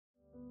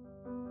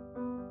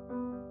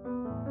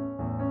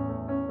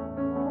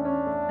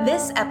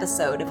This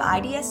episode of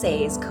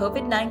IDSA's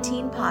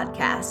COVID-19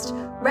 podcast,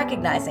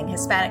 Recognizing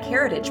Hispanic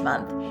Heritage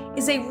Month,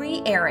 is a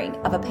re-airing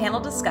of a panel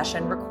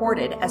discussion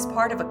recorded as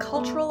part of a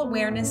cultural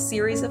awareness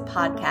series of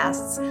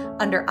podcasts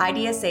under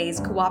IDSA's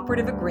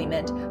cooperative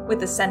agreement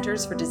with the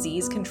Centers for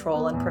Disease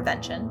Control and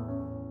Prevention.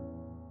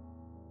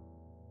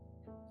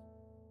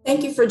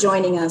 Thank you for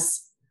joining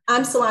us.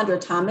 I'm Salandra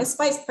Thomas,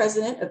 Vice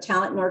President of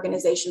Talent and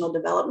Organizational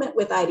Development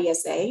with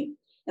IDSA,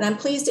 and I'm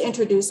pleased to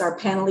introduce our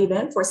panel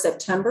event for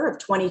September of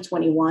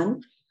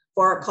 2021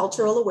 for our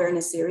Cultural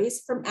Awareness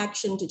Series, From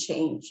Action to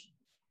Change,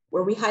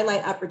 where we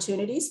highlight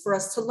opportunities for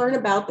us to learn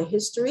about the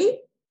history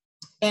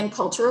and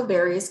culture of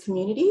various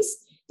communities,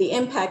 the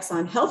impacts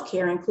on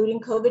healthcare, including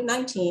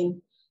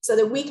COVID-19, so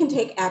that we can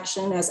take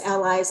action as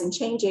allies and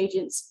change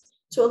agents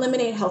to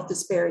eliminate health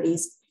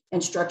disparities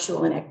and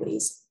structural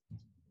inequities.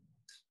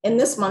 In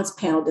this month's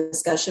panel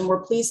discussion,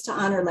 we're pleased to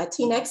honor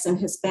Latinx and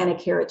Hispanic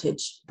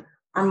heritage.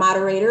 Our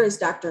moderator is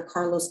Dr.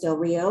 Carlos Del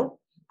Rio,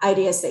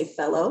 IDSA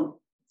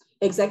Fellow,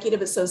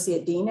 Executive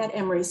Associate Dean at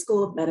Emory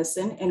School of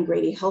Medicine and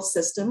Grady Health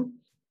System,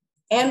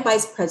 and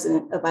Vice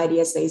President of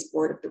IDSA's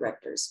Board of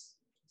Directors.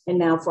 And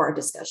now for our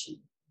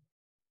discussion.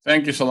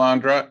 Thank you,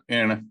 Salandra,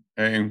 and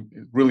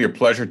really a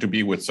pleasure to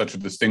be with such a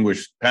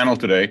distinguished panel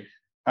today.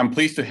 I'm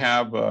pleased to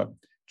have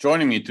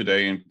joining me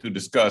today to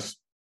discuss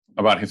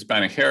about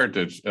Hispanic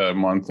Heritage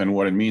Month and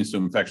what it means to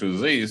infectious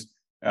disease.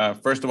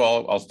 First of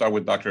all, I'll start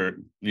with Dr.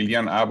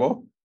 Lilian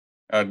Abo.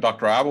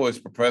 Dr. Abo is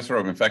Professor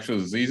of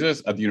Infectious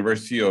Diseases at the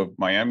University of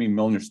Miami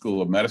Milner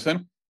School of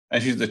Medicine,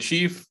 and she's the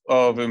Chief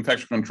of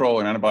Infection Control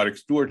and Antibiotic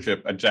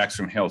Stewardship at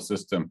Jackson Health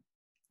System.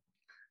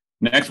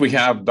 Next, we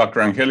have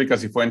Dr. Angelica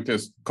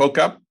Cifuentes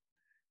Colcap,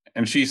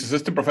 and she's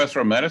Assistant Professor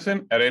of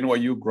Medicine at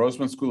NYU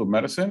Grossman School of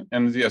Medicine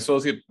and is the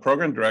Associate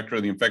Program Director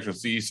of the Infectious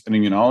Disease and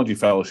Immunology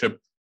Fellowship,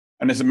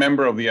 and is a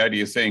member of the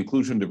IDSA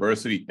Inclusion,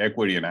 Diversity,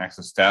 Equity, and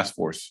Access Task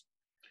Force.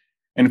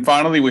 And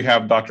finally, we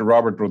have Dr.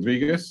 Robert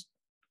Rodriguez.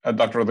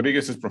 Dr.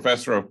 Rodriguez is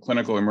Professor of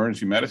Clinical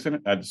Emergency Medicine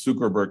at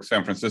Zuckerberg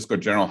San Francisco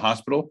General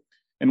Hospital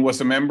and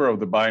was a member of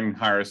the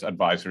Biden-Harris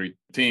Advisory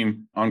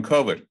Team on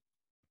COVID.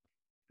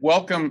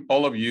 Welcome,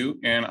 all of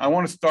you. And I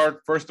want to start,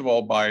 first of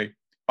all, by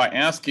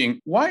asking,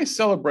 why is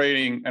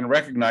celebrating and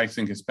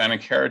recognizing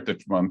Hispanic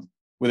Heritage Month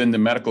within the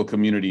medical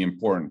community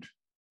important?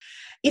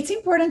 It's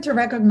important to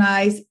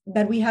recognize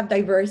that we have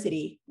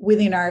diversity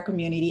within our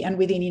community and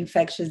within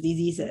infectious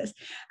diseases,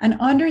 and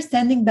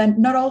understanding that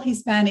not all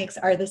Hispanics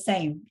are the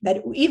same,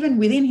 that even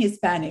within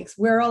Hispanics,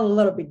 we're all a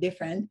little bit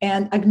different,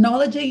 and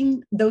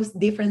acknowledging those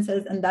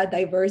differences and that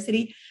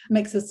diversity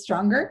makes us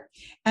stronger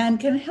and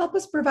can help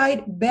us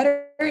provide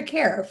better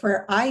care for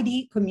our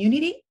ID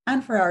community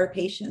and for our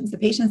patients, the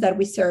patients that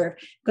we serve.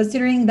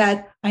 Considering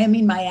that I am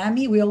in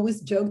Miami, we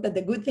always joke that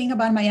the good thing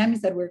about Miami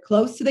is that we're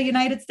close to the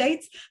United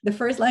States. The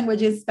first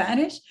language is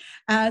Spanish.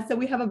 So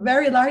we have a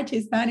very large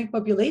Hispanic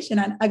population,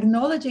 and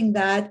acknowledging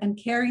that and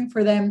caring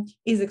for them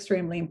is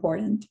extremely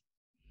important.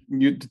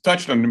 You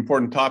touched on an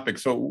important topic.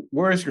 So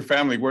where is your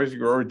family? Where is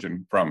your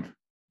origin from?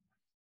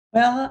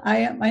 Well, I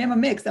am a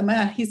mix. I'm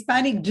a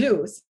Hispanic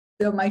Jew.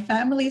 So my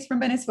family is from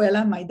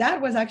Venezuela. My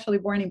dad was actually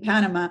born in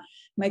Panama.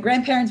 My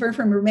grandparents were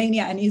from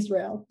Romania and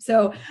Israel.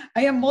 So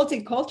I am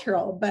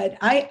multicultural, but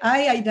I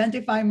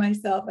identify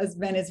myself as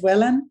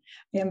Venezuelan.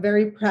 I am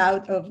very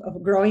proud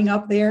of growing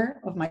up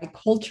there, of my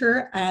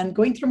culture, and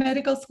going through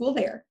medical school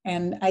there.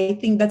 And I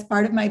think that's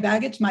part of my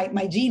baggage, my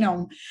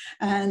genome,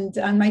 and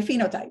my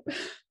phenotype.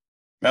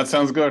 That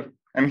sounds good.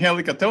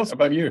 Angelica, tell us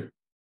about you.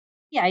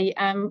 Yeah, I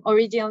am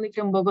originally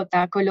from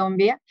Bogota,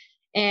 Colombia,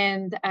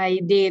 and I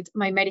did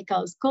my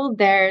medical school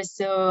there.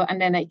 And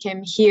then I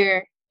came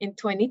here in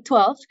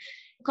 2012.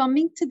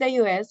 Coming to the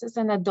US as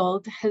an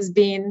adult has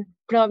been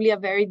probably a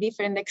very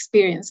different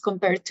experience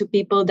compared to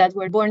people that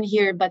were born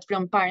here, but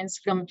from parents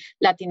from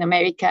Latin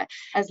America.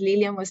 As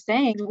Lilian was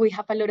saying, we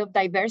have a lot of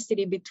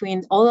diversity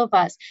between all of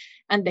us,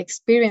 and the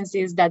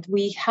experiences that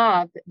we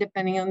have,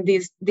 depending on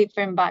this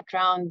different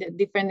background,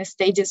 different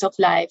stages of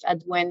life,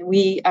 and when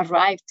we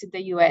arrive to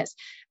the US,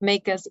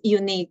 make us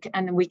unique,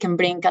 and we can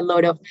bring a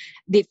lot of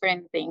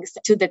different things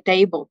to the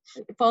table.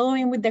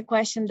 Following with the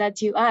question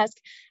that you asked,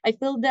 I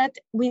feel that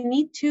we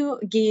need to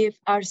give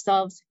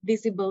ourselves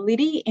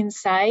visibility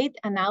inside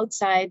and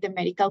outside the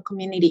medical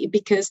community,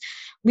 because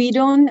we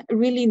don't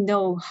really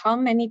know how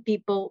many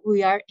people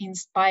we are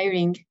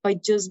inspiring by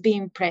just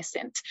being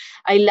present.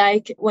 I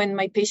like when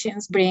my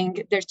patients bring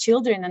their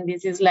children, and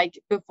this is like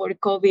before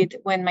COVID,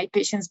 when my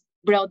patients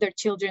brought their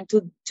children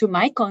to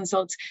my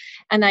consults,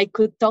 and I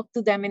could talk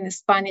to them in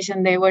Spanish,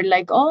 and they were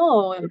like,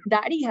 oh,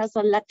 Daddy has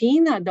a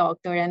Latina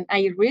doctor. And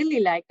I really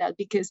like that,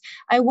 because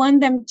I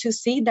want them to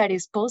see that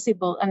it's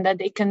possible, and that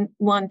they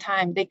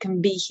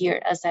can be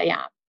here as I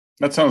am.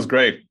 That sounds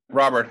great.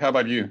 Robert, how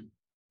about you?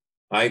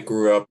 I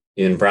grew up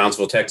in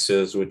Brownsville,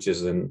 Texas, which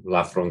is in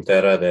La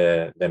Frontera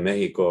de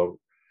Mexico,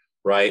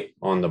 right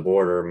on the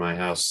border. My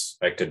house,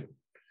 I could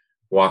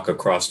walk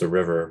across the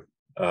river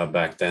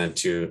back then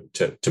to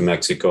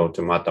Mexico,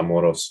 to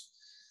Matamoros.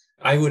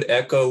 I would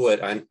echo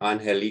what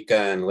Angelica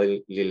and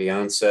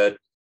Lilian said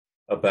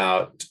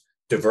about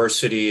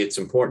diversity. It's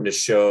important to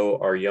show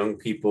our young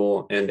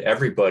people and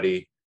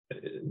everybody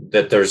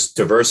that there's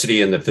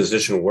diversity in the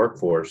physician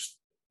workforce.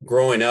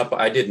 Growing up,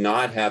 I did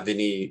not have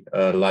any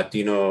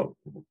Latino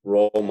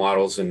role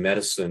models in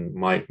medicine.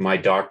 My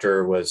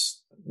doctor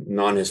was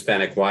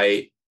non-Hispanic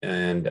white,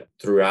 and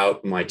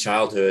throughout my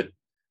childhood,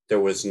 there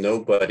was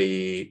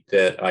nobody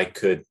that I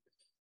could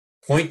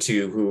point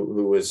to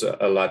who was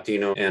a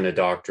Latino and a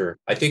doctor.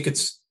 I think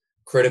it's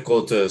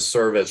critical to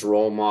serve as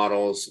role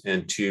models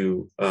and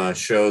to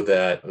show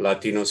that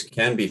Latinos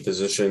can be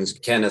physicians,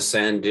 can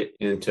ascend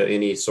into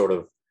any sort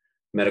of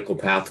medical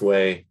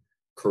pathway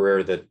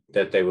career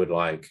that they would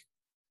like.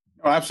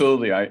 Oh,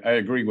 absolutely. I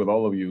agree with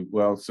all of you.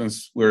 Well,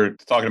 since we're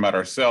talking about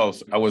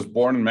ourselves, I was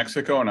born in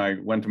Mexico and I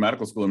went to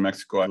medical school in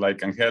Mexico.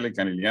 Like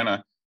Angelica and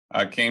Liliana,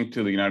 I came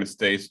to the United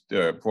States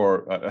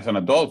as an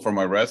adult for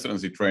my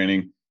residency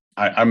training.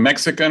 I'm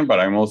Mexican, but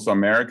I'm also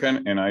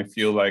American, and I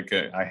feel like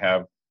I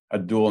have a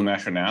dual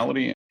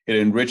nationality. It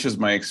enriches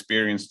my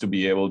experience to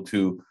be able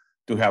to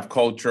have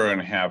culture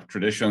and have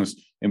traditions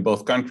in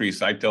both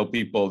countries. I tell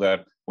people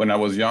that when I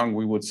was young,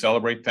 we would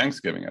celebrate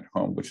Thanksgiving at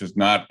home, which is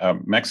not a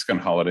Mexican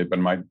holiday, but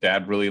my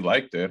dad really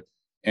liked it.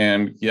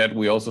 And yet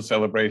we also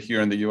celebrate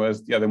here in the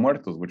U.S. Dia de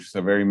Muertos, which is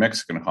a very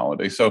Mexican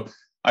holiday. So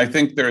I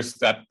think there's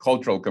that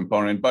cultural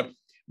component. But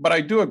I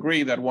do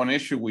agree that one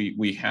issue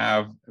we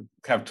have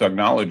to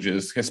acknowledge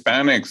is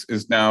Hispanics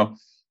is now,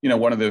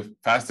 one of the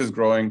fastest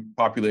growing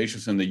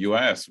populations in the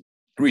U.S.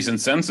 Recent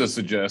census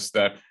suggests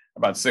that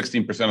about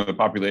 16% of the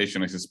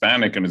population is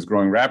Hispanic and is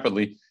growing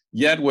rapidly.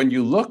 Yet when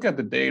you look at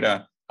the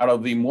data, out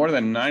of the more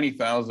than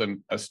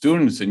 90,000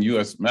 students in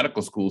U.S.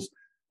 medical schools,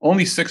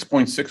 only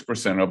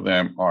 6.6% of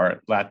them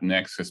are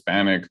Latinx,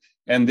 Hispanic,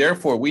 and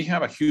therefore we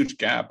have a huge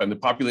gap, and the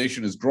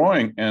population is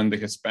growing, and the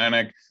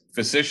Hispanic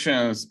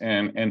physicians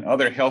and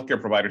other healthcare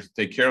providers to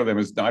take care of them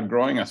is not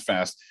growing as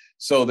fast.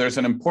 So there's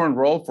an important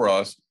role for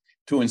us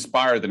to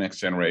inspire the next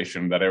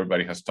generation that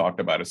everybody has talked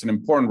about. It's an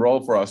important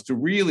role for us to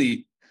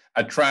really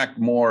attract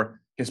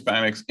more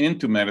Hispanics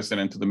into medicine,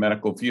 into the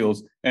medical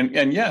fields,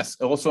 and yes,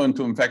 also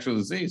into infectious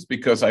disease,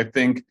 because I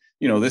think,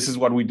 this is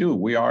what we do.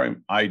 We are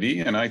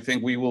ID, and I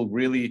think we will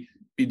really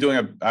be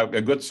doing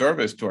a good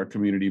service to our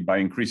community by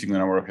increasing the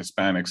number of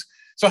Hispanics.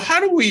 So how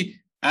do we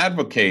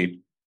advocate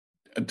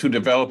to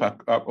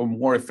develop a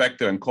more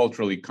effective and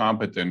culturally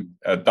competent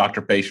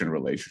doctor-patient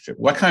relationship?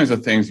 What kinds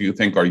of things do you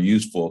think are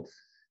useful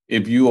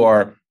if you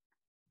are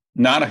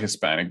not a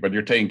Hispanic, but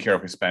you're taking care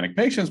of Hispanic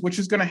patients, which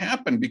is going to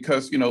happen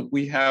because,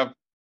 we have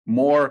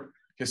more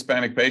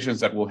Hispanic patients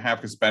that will have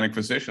Hispanic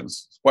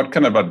physicians? What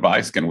kind of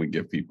advice can we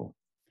give people?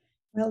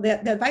 Well,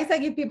 the advice I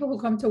give people who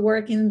come to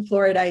work in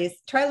Florida is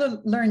try to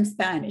learn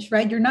Spanish,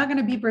 right? You're not going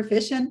to be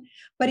proficient,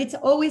 but it's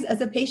always, as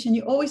a patient,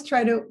 you always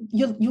try to,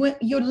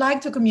 you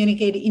like to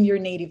communicate in your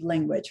native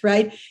language,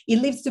 right?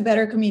 It leads to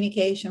better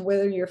communication,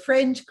 whether you're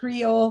French,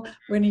 Creole,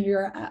 whether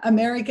you're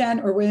American,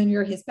 or whether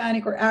you're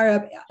Hispanic or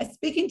Arab.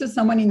 Speaking to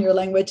someone in your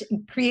language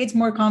creates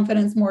more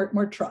confidence,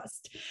 more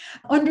trust.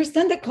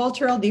 Understand the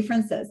cultural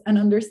differences and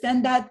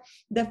understand that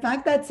the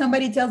fact that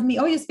somebody tells me,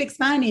 oh, you speak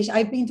Spanish,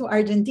 I've been to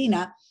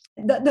Argentina,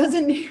 that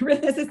doesn't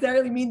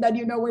necessarily mean that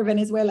you know where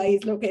Venezuela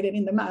is located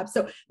in the map.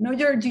 So know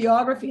your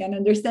geography and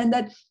understand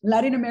that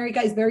Latin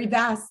America is very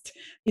vast.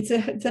 It's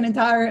an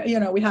entire,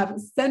 we have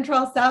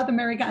Central, South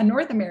America, and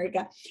North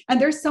America. And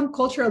there's some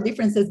cultural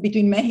differences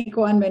between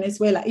Mexico and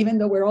Venezuela, even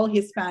though we're all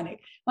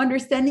Hispanic.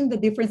 Understanding the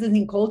differences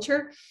in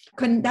culture,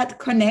 that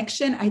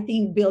connection, I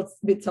think, builds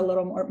a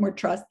little more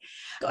trust.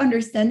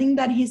 Understanding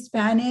that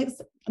Hispanics,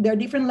 there are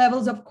different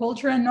levels of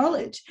culture and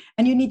knowledge,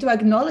 and you need to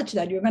acknowledge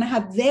that. You're going to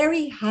have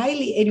very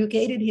highly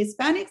educated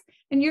Hispanics,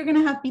 and you're going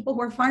to have people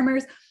who are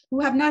farmers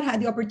who have not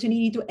had the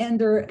opportunity to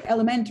enter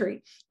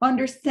elementary.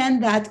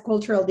 Understand that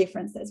cultural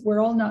differences. We're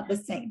all not the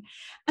same.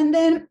 And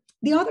then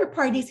the other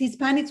part is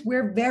Hispanics,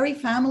 we're very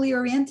family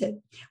oriented.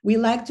 We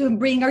like to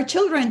bring our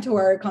children to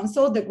our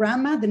consult, the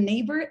grandma, the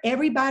neighbor,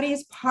 everybody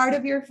is part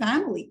of your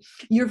family.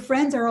 Your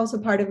friends are also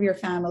part of your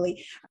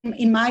family.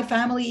 In my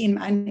family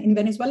in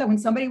Venezuela, when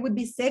somebody would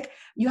be sick,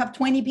 you have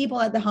 20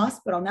 people at the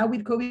hospital. Now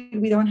with COVID,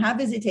 we don't have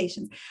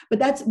visitations, but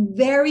that's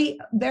very,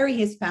 very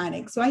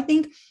Hispanic. So I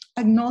think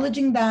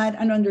acknowledging that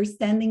and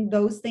understanding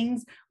those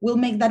things will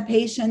make that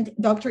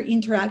patient-doctor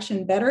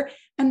interaction better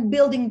and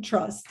building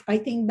trust. I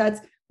think that's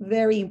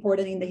very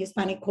important in the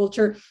Hispanic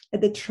culture,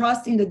 the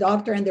trust in the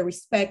doctor and the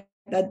respect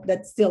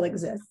that still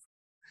exists.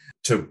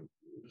 To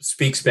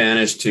speak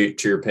Spanish to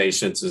your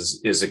patients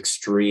is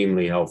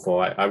extremely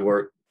helpful. I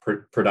work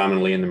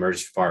predominantly in the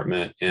emergency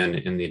department and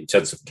in the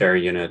intensive care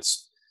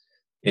units.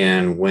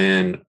 And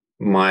when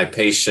my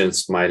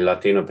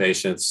Latino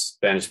patients,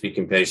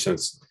 Spanish-speaking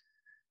patients,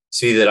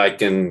 see that I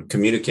can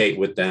communicate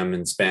with them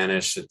in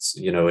Spanish,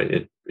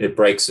 it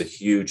breaks a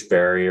huge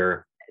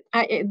barrier.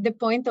 The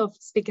point of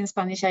speaking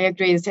Spanish, I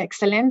agree, is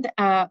excellent.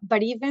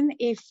 But even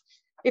if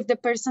the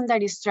person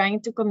that is trying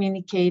to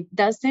communicate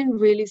doesn't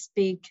really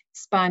speak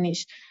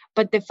Spanish,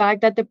 but the fact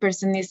that the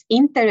person is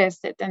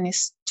interested and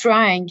is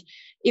trying,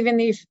 even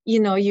if you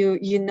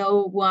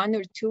know one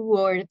or two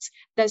words,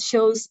 that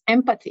shows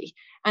empathy.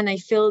 And I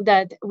feel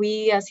that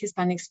we as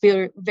Hispanics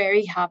feel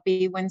very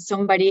happy when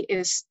somebody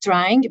is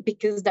trying,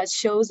 because that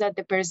shows that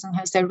the person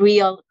has a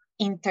real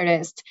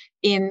interest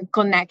in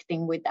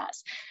connecting with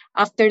us.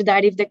 After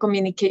that, if the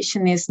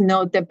communication is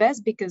not the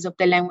best because of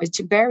the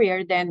language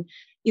barrier, then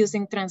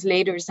using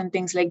translators and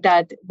things like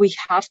that, we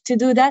have to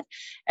do that.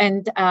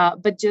 And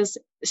but just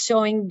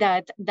showing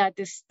that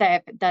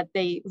step that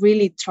they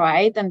really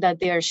tried, and that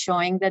they are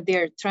showing that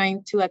they're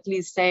trying to at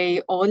least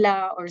say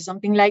hola or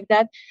something like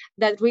that,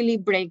 that really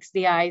breaks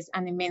the ice,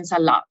 and it means a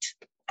lot.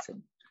 So.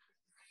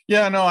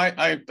 Yeah, no,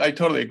 I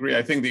totally agree.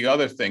 I think the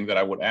other thing that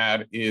I would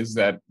add is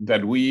that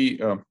we,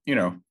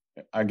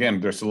 again,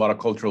 there's a lot of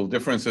cultural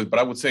differences, but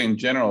I would say in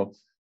general,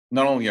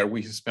 not only are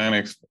we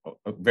Hispanics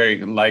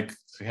very like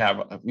to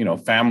have,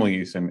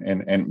 families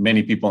and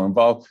many people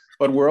involved,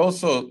 but we're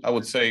also, I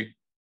would say,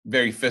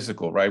 very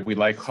physical, right? We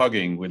like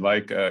hugging. We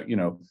like,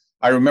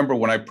 I remember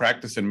when I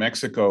practiced in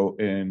Mexico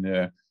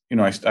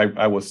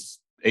I was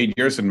 8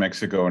 years in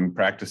Mexico and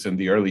practiced in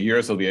the early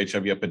years of the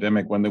HIV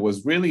epidemic, when there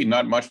was really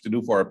not much to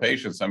do for our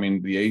patients. I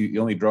mean, the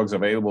only drugs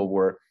available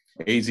were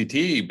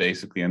AZT,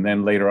 basically, and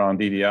then later on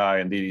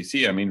DDI and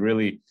DDC. I mean,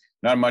 really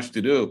not much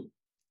to do.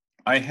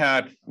 I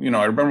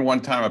remember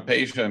one time a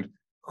patient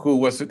who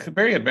was a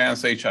very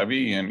advanced HIV,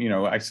 and,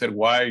 I said,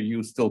 why are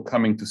you still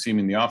coming to see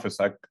me in the office?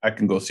 I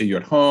can go see you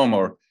at home,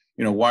 or,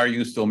 why are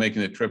you still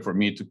making the trip for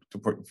me to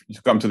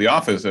come to the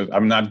office?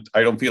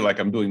 I don't feel like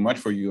I'm doing much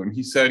for you. And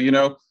he said,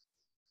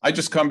 I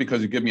just come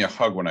because you give me a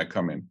hug when I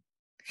come in.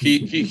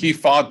 He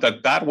thought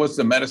that was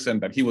the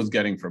medicine that he was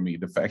getting from me.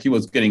 The fact he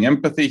was getting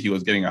empathy, he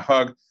was getting a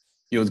hug,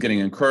 he was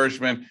getting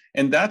encouragement.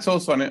 And that's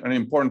also an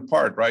important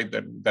part, right?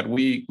 That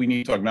we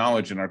need to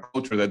acknowledge in our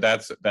culture,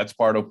 that's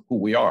part of who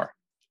we are.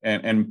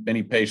 And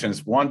many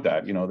patients want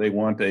that. They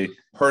want a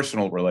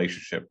personal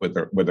relationship with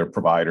their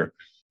provider.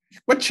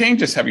 What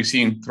changes have you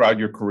seen throughout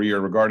your career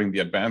regarding the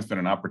advancement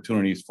and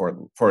opportunities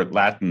for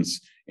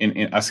Latins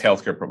as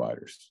healthcare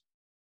providers?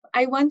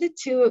 I wanted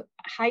to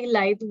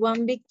highlight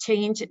one big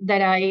change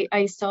that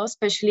I saw,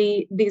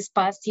 especially this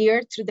past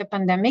year through the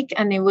pandemic,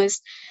 and it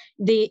was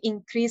the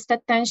increased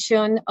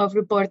attention of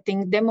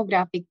reporting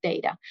demographic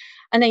data.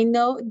 And I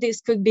know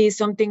this could be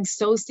something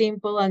so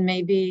simple, and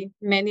maybe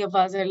many of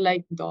us are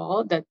like,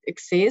 oh, that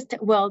exists.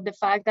 Well, the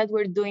fact that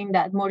we're doing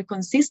that more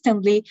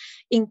consistently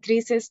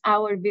increases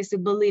our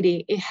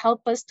visibility. It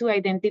helps us to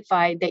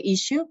identify the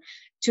issue,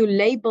 to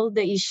label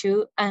the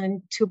issue,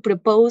 and to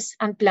propose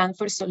and plan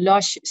for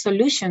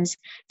solutions,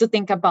 to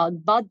think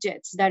about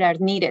budgets that are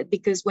needed.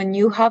 Because when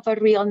you have a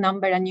real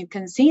number and you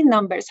can see in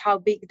numbers how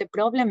big the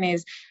problem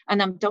is,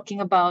 and I'm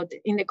talking about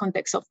in the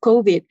context of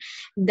COVID,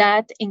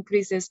 that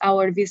increases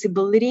our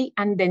visibility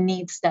and the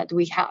needs that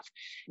we have.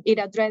 It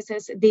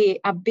addresses the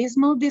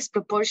abysmal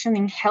disproportion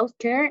in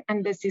healthcare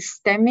and the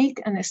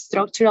systemic and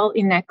structural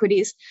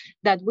inequities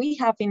that we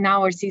have in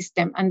our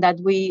system, and that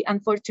we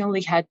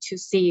unfortunately had to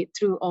see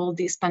through all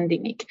this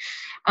pandemic.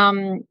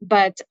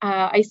 But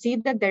I see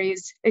that there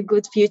is a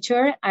good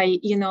future.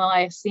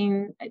 I've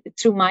seen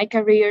through my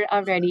career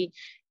already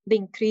the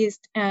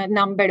increased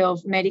number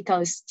of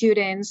medical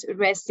students,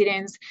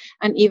 residents,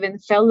 and even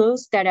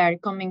fellows that are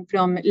coming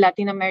from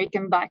Latin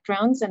American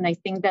backgrounds. And I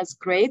think that's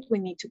great. We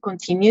need to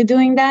continue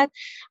doing that.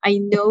 I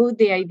know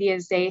the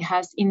IDSA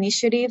has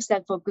initiatives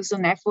that focus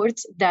on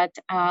efforts that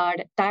are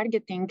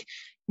targeting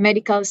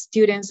medical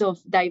students of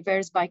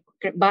diverse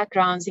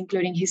backgrounds,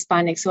 including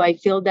Hispanics. So I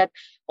feel that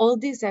all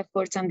these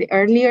efforts, and the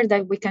earlier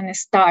that we can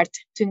start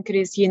to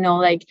increase,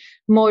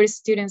 more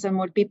students and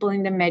more people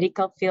in the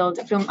medical field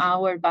from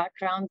our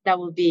background, that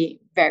will be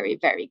very,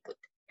 very good.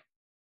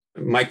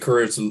 My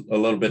career is a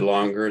little bit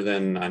longer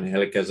than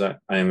Angelica's, I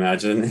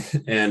imagine.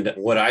 And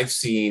what I've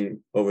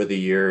seen over the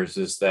years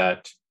is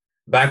that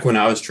back when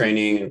I was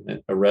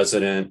training a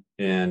resident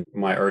in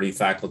my early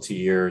faculty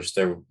years,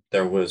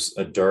 there was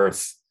a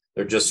dearth.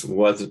 There just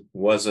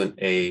wasn't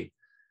a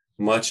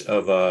much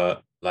of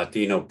a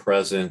Latino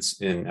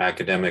presence in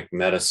academic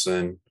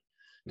medicine.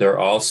 There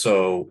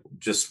also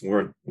just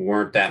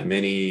weren't that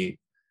many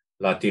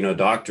Latino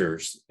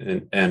doctors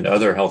and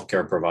other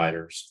healthcare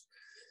providers.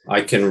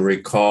 I can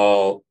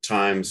recall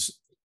times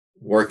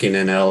working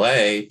in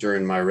LA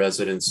during my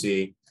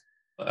residency.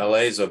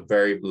 LA is a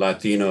very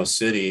Latino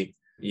city,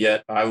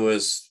 yet I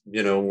was,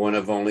 one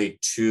of only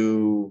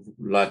 2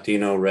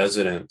 Latino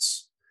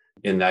residents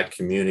in that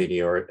community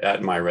or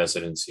at my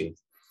residency.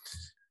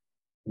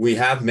 We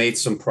have made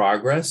some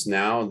progress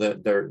now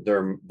that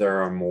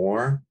there are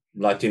more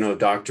Latino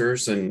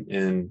doctors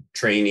and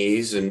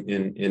trainees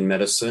in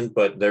medicine,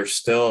 but there's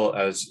still,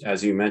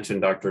 as you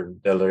mentioned, Dr.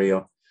 Del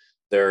Rio,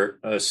 there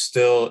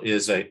still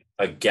is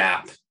a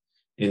gap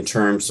in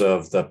terms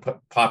of the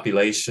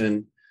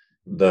population,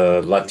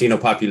 the Latino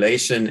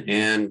population,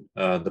 and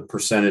the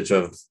percentage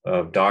of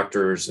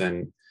doctors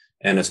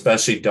and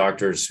especially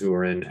doctors who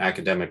are in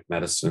academic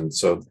medicine.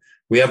 So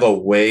we have a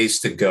ways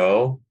to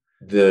go.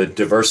 The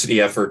diversity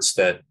efforts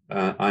that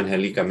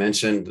Angelica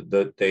mentioned,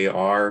 that they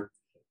are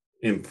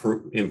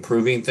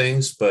improving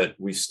things, but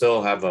we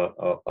still have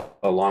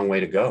a long way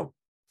to go.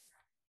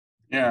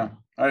 Yeah,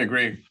 I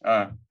agree.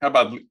 How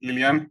about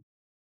Lilian?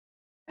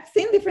 I've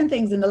seen different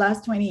things in the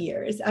last 20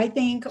 years. I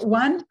think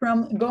one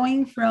from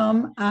going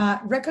from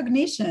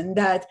recognition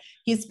that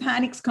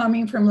Hispanics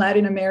coming from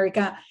Latin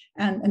America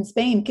and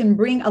Spain can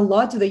bring a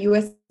lot to the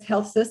U.S.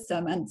 health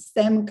system and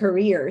STEM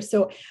careers.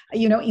 So,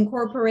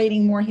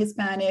 incorporating more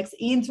Hispanics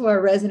into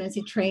our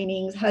residency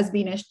trainings has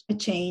been a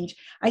change.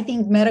 I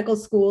think medical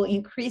school,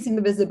 increasing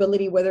the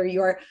visibility, whether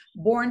you're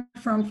born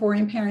from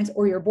foreign parents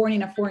or you're born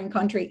in a foreign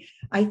country,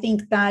 I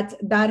think that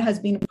has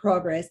been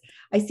progress.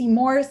 I see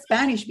more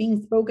Spanish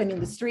being spoken in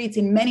the streets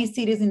in many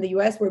cities in the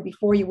U.S. where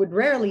before you would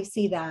rarely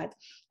see that.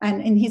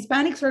 And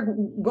Hispanics are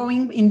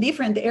going in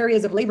different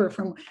areas of labor,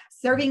 from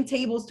serving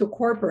tables to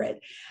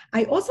corporate.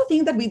 I also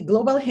think that with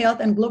global health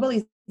and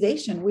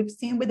globalization, we've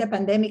seen with the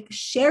pandemic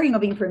sharing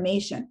of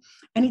information.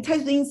 And it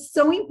has been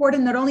so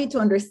important not only to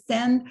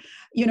understand,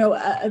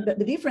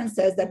 the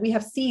differences that we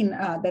have seen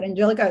that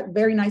Angelica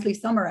very nicely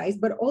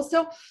summarized, but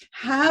also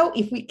how,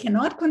 if we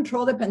cannot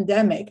control the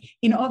pandemic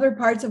in other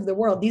parts of the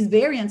world, these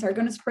variants are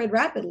going to spread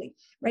rapidly.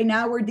 Right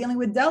now, we're dealing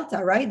with Delta,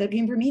 right? That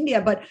came from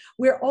India, but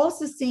we're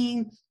also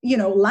seeing,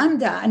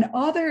 Lambda and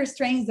other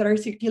strains that are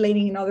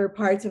circulating in other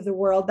parts of the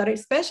world, that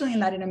especially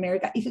in Latin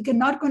America. If we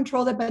cannot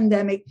control the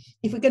pandemic,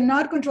 if we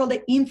cannot control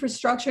the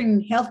infrastructure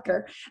in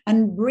healthcare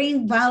and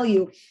bring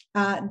value,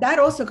 that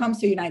also comes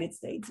to the United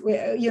States.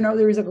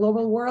 There is a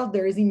global world,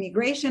 there is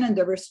immigration, and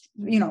there is,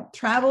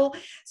 travel.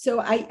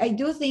 So I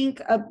do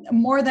think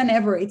more than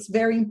ever, it's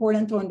very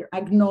important to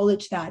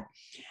acknowledge that.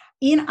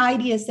 In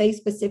IDSA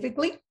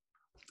specifically,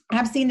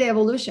 I've seen the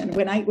evolution.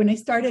 When I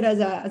started as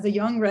a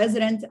young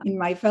resident in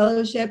my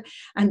fellowship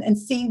and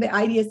seeing the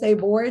IDSA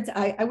boards,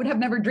 I would have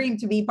never dreamed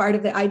to be part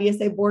of the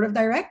IDSA board of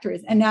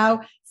directors. And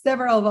now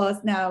several of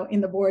us now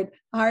in the board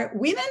are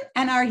women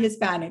and are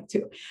Hispanic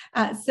too.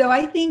 So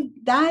I think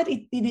that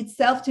in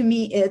itself, to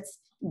me, it's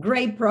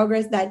great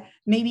progress that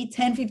maybe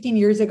 10, 15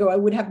 years ago, I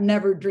would have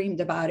never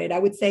dreamed about it. I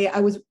would say I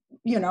was,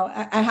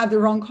 I have the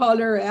wrong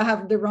color, I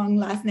have the wrong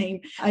last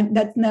name, and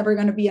that's never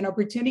going to be an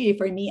opportunity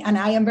for me. And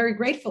I am very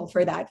grateful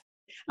for that.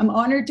 I'm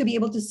honored to be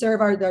able to serve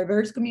our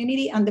diverse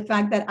community, and the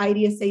fact that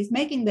IDSA is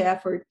making the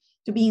effort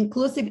to be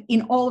inclusive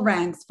in all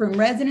ranks, from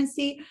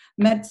residency,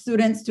 med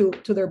students to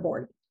their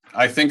board.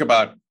 I think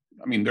about,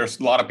 there's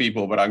a lot of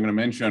people, but I'm going to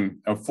mention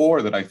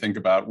four that I think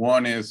about.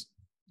 One is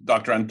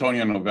Dr.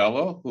 Antonia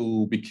Novello,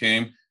 who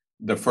became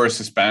the first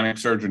Hispanic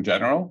Surgeon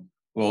General,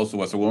 who also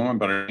was a woman,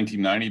 but in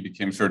 1990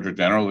 became Surgeon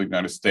General of the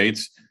United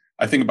States.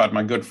 I think about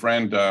my good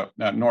friend,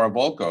 Nora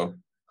Volko,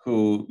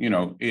 who,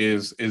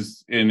 is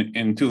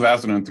in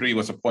 2003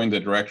 was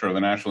appointed director of the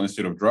National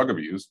Institute of Drug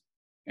Abuse.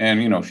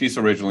 And, she's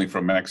originally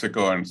from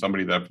Mexico and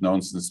somebody that I've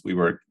known since we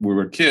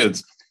were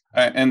kids.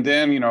 And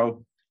then,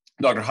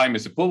 Dr. Jaime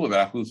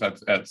Sepulveda, who's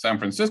at San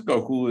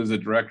Francisco, who is the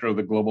director of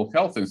the Global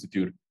Health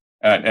Institute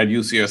at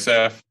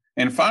UCSF.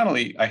 And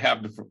finally, I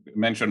have to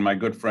mention my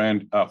good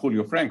friend,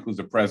 Julio Frank, who's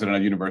the president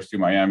of University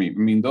of Miami.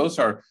 Those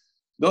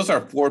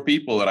are four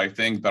people that I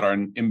think that are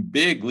in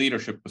big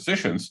leadership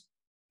positions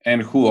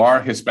and who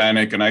are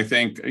Hispanic, and I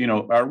think,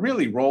 are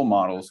really role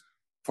models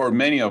for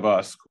many of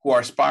us who are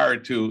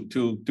aspired to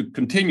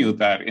continue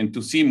that and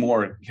to see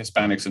more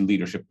Hispanics in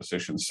leadership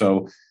positions.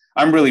 So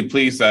I'm really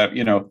pleased that,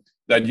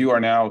 that you are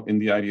now in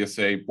the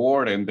IDSA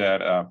board, and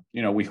that,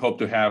 we hope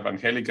to have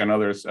Angelica and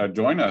others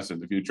join us in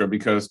the future,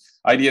 because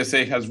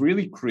IDSA has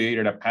really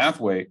created a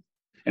pathway,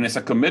 and it's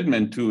a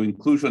commitment to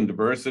inclusion,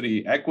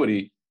 diversity,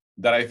 equity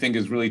that I think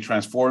is really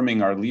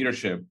transforming our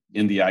leadership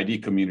in the ID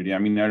community. I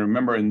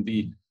remember in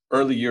the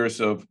early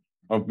years of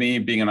me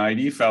being an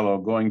ID fellow,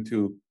 going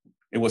to,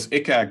 it was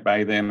ICAC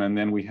by then, and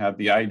then we had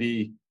the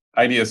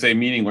IDSA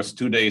meeting was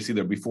 2 days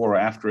either before or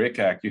after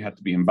ICAC. You had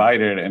to be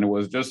invited, and it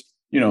was just,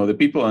 the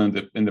people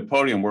in the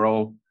podium were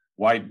all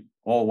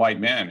white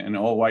men,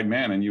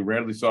 and you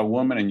rarely saw a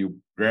woman, and you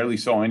rarely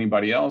saw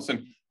anybody else,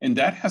 and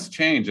that has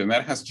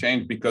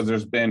changed, because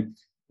there's been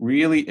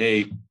really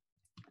a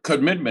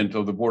commitment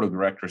of the board of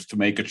directors to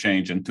make a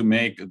change and to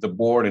make the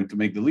board and to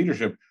make the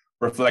leadership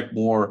reflect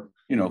more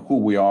who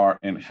we are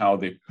and how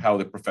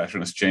the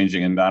profession is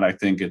changing. And that, I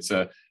think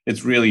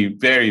it's really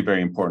very,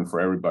 very important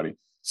for everybody.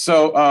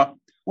 So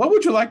what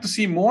would you like to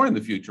see more in the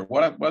future?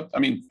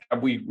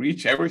 Have we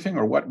reached everything,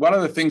 or what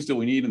other things do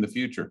we need in the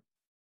future?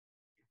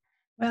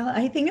 Well,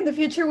 I think in the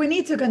future, we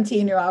need to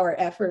continue our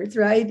efforts,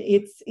 right?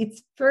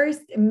 It's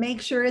first make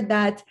sure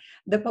that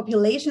the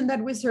population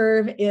that we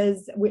serve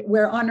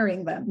we're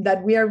honoring them,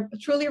 that we are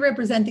truly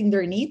representing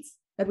their needs,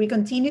 that we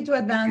continue to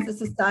advance the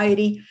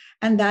society,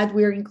 and that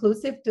we're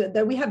inclusive,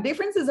 that we have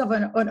differences of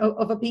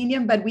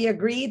opinion, but we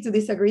agree to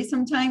disagree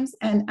sometimes,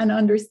 and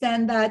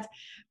understand that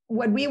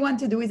what we want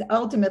to do is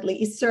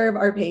ultimately serve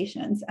our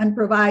patients and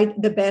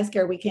provide the best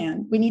care we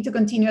can. We need to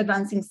continue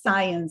advancing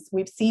science.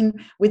 We've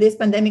seen with this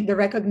pandemic the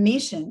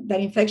recognition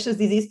that infectious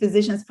disease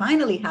physicians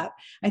finally have,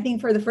 I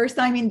think for the first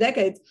time in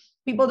decades,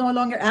 People no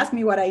longer ask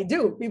me what I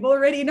do. People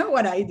already know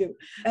what I do.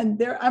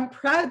 And I'm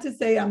proud to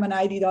say I'm an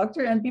ID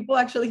doctor, and people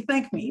actually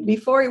thank me.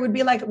 Before, it would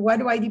be like, what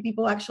do ID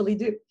people actually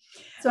do?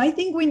 So I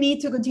think we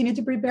need to continue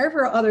to prepare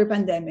for other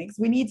pandemics.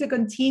 We need to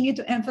continue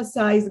to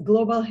emphasize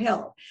global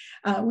health.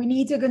 We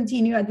need to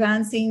continue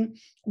advancing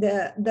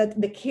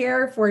the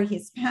care for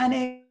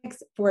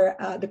Hispanics, for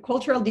the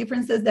cultural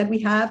differences that we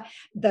have,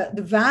 the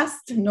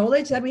vast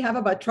knowledge that we have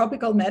about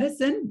tropical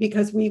medicine,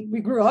 because we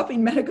grew up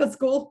in medical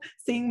school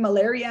seeing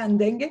malaria and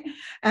dengue,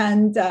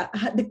 and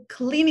the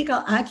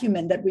clinical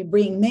acumen that we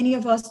bring. Many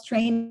of us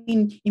trained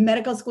in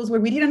medical schools where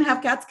we didn't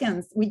have CAT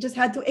scans. We just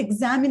had to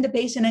examine the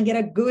patient and get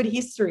a good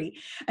history.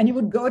 And you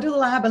would go to the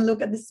lab and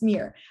look at the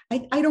smear.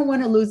 I don't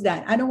want to lose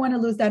that. I don't want to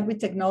lose that with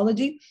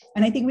technology.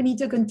 And I think we need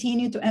to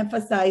continue to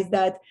emphasize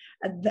that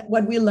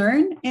what we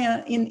learn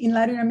in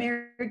Latin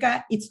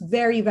America, it's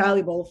very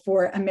valuable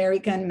for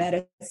American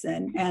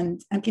medicine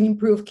and can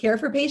improve care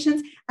for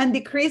patients and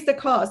decrease the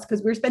cost,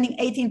 because we're spending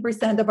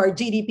 18% of our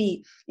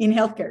GDP in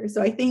healthcare.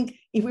 So I think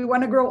if we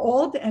want to grow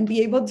old and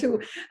be able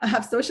to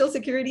have Social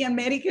Security and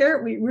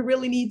Medicare, we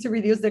really need to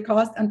reduce the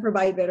cost and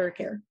provide better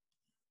care.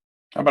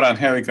 How about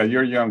Angelica?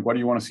 You're young. What do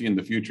you want to see in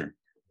the future?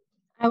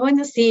 I want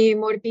to see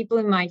more people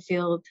in my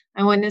field.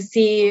 I want to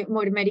see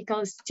more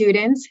medical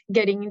students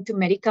getting into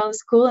medical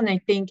school. And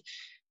I think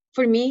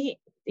for me,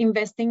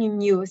 investing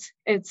in youth,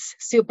 it's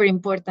super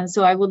important.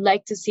 So I would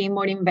like to see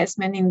more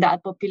investment in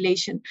that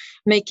population,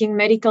 making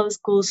medical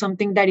school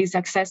something that is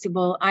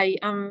accessible. I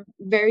am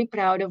very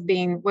proud of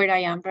being where I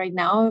am right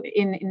now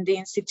in the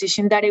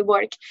institution that I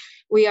work.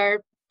 We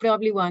are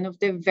probably one of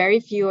the very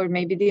few, or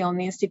maybe the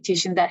only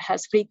institution that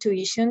has free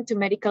tuition to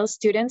medical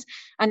students.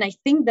 And I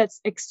think that's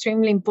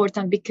extremely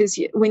important because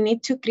we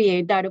need to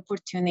create that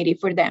opportunity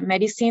for them.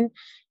 Medicine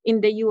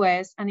in the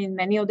US and in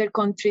many other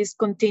countries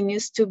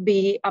continues to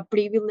be a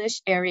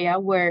privileged area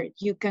where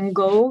you can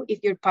go if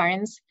your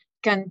parents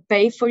can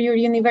pay for your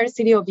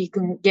university, or you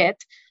can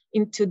get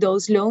into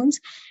those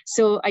loans.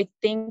 So I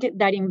think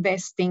that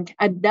investing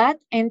at that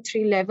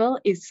entry level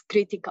is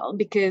critical,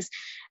 because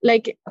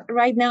like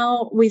right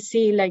now we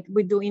see, like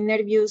we do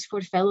interviews for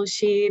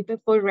fellowship,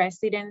 for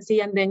residency,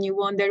 and then you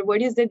wonder,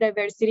 what is the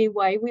diversity?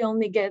 Why we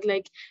only get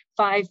like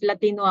 5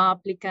 Latino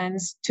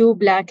applicants, 2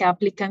 Black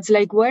applicants?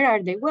 Like, where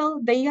are they? Well,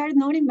 they are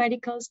not in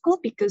medical school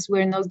because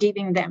we're not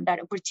giving them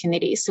that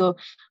opportunity. So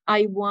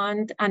I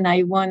want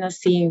to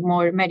see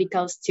more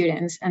medical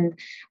students and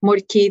more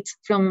kids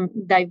from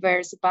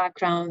diverse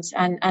backgrounds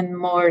and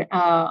more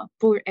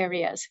poor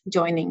areas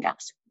joining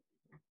us.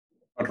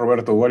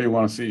 Roberto, what do you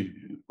want to see?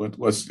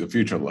 What's the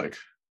future like?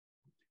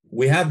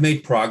 We have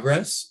made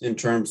progress in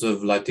terms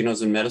of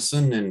Latinos in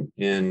medicine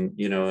and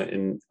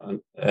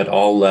at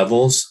all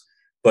levels,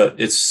 but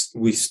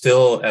we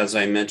still, as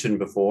I mentioned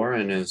before,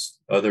 and as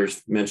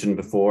others mentioned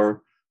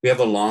before, we have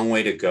a long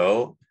way to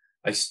go.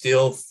 I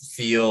still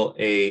feel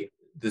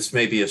this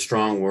may be a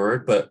strong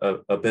word, but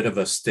a bit of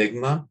a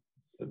stigma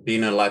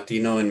being a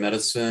Latino in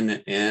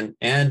medicine, and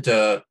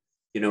a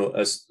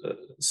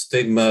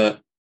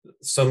stigma.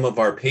 Some of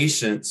our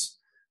patients,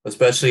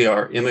 especially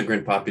our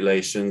immigrant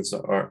populations,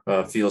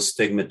 feel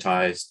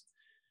stigmatized.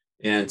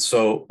 And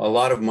so a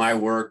lot of my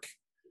work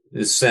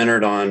is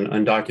centered on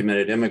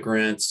undocumented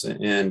immigrants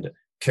and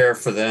care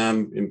for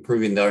them,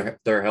 improving their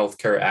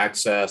healthcare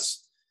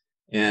access.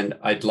 And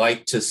I'd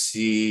like to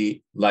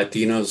see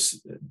Latinos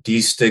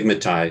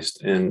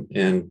destigmatized.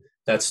 And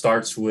that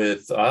starts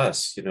with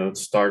us,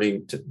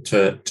 starting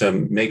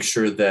to make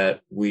sure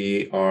that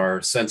we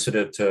are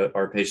sensitive to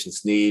our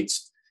patients'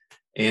 needs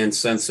and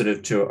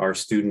sensitive to our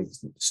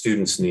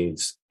students'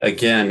 needs.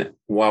 Again,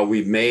 while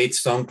we've made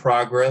some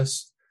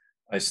progress,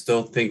 I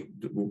still think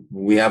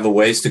we have a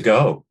ways to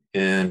go.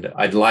 And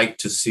I'd like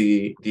to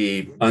see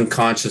the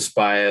unconscious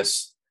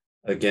bias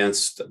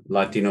against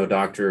Latino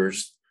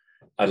doctors.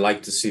 I'd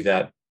like to see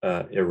that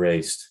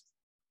erased.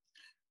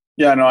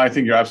 Yeah, no, I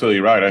think you're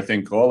absolutely right. I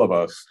think all of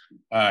us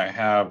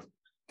have,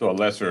 to a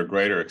lesser or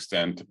greater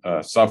extent,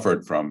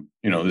 suffered from,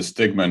 the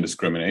stigma and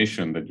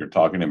discrimination that you're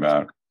talking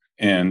about.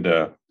 And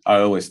I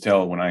always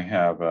tell when I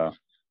have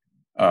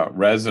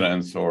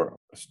residents or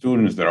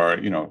students that are,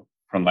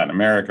 from Latin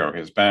America or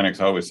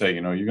Hispanics, I always say,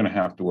 you're going to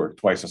have to work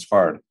twice as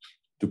hard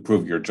to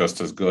prove you're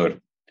just as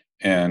good.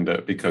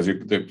 And because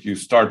you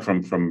start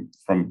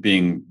from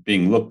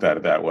being looked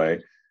at that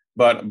way.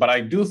 But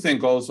I do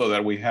think also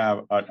that we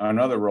have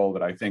another role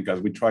that I think,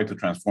 as we try to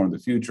transform the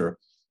future,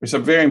 it's a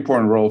very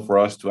important role for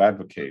us to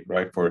advocate,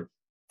 right?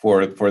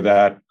 For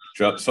that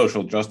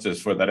social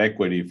justice, for that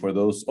equity, for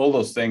all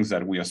those things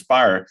that we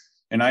aspire.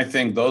 And I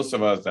think those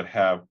of us that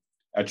have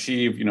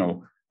achieved,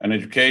 an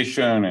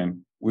education and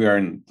we are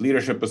in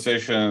leadership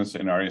positions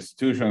in our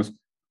institutions,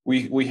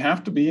 we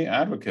have to be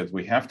advocates.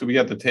 We have to be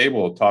at the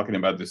table talking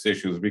about these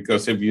issues,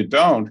 because if you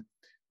don't,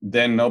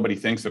 then nobody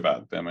thinks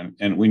about them.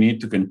 And we need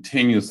to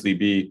continuously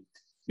be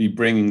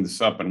bringing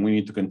this up, and we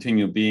need to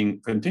continue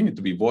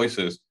to be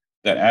voices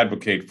that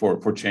advocate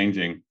for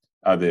changing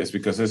this,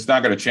 because it's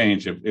not going to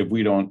change if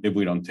we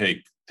don't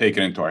take it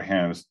into our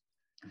hands.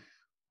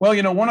 Well,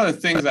 one of the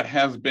things that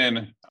has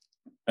been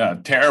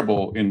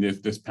terrible in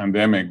this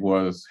pandemic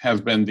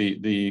has been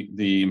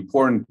the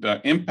important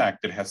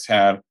impact it has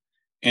had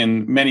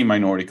in many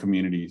minority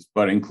communities,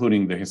 but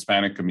including the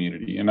Hispanic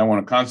community. And I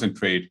want to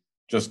concentrate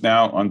just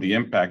now on the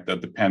impact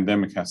that the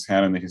pandemic has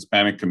had in the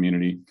Hispanic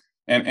community,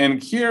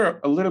 and hear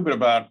a little bit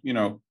about,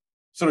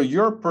 sort of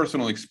your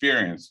personal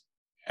experience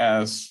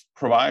as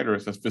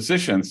providers, as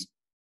physicians,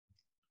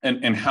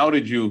 and how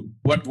did you,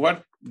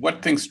 what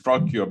things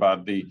struck you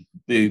about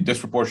the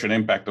disproportionate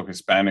impact of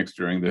Hispanics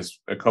during this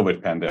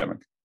COVID pandemic?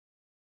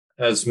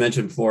 As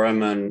mentioned before,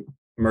 I'm an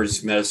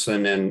emergency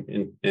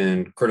medicine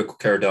and critical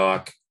care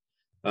doc.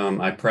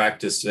 I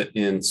practice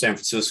in San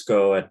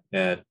Francisco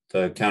at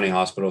the county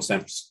hospital,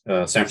 San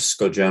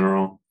Francisco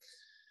General.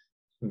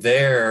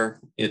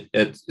 There, in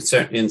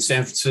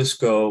San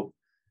Francisco,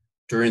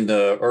 during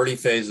the early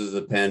phases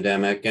of the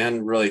pandemic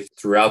and really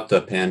throughout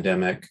the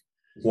pandemic,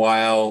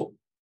 while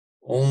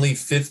only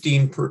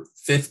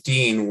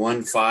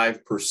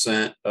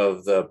 15%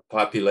 of the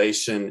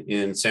population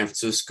in San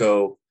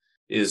Francisco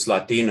is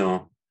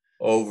Latino,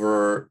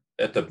 over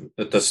at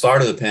the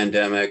start of the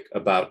pandemic,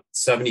 about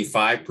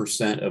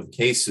 75% of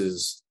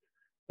cases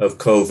of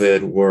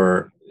COVID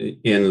were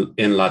in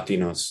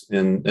Latinos.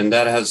 And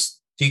that has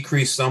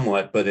decreased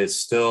somewhat, but it's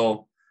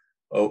still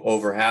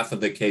over half of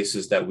the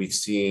cases that we've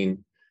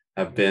seen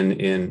have been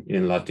in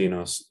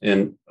Latinos.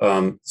 And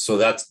so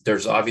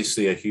there's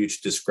obviously a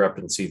huge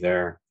discrepancy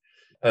there.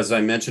 As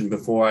I mentioned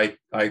before,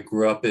 I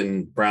grew up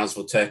in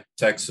Brownsville,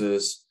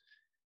 Texas,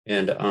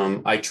 and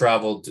I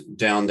traveled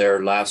down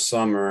there last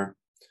summer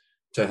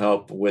to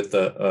help with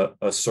a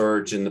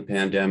surge in the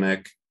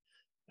pandemic,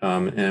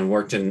 and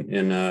worked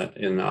in the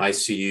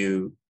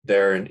ICU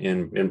there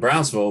in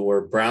Brownsville,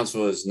 where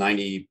Brownsville is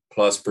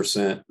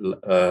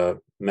 90+%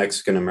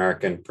 Mexican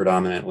American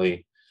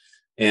predominantly.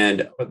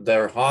 And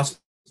their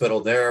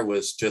hospital there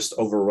was just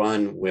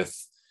overrun with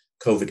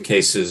COVID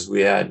cases.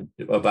 We had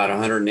about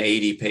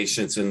 180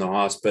 patients in the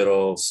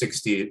hospital,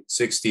 60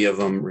 of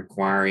them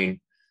requiring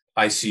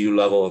ICU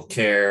level of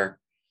care.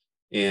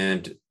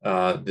 And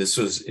this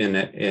was in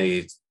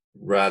a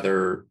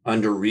rather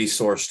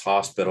under-resourced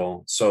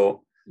hospital.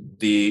 So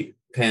the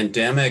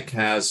pandemic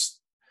has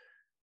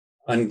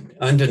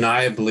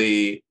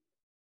undeniably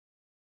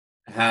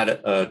had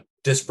a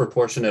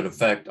disproportionate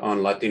effect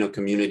on Latino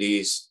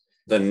communities.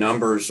 The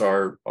numbers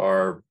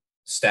are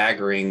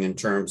staggering in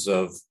terms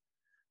of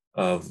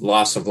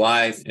loss of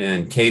life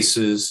and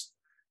cases.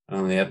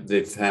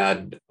 They've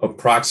had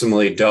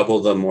approximately double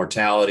the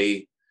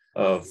mortality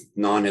of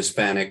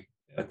non-Hispanic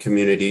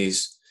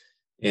communities,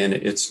 and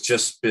it's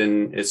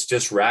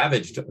just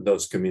ravaged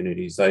those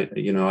communities.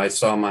 I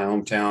saw my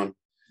hometown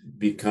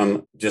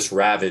become just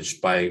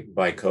ravaged by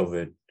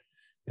COVID,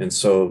 and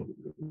so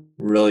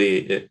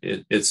really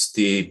it's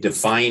the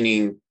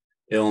defining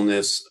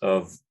illness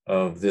of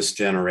this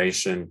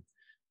generation,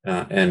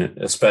 and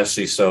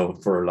especially so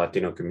for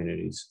Latino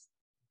communities.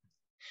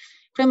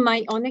 From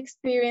my own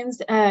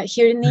experience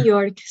here in New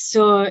York,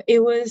 so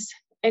it was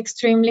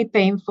extremely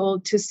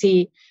painful to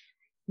see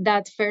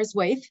that first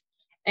wave.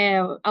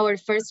 Our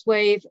first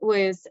wave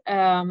was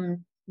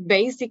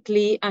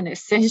basically and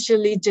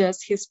essentially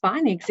just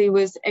Hispanics. It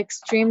was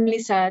extremely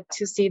sad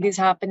to see this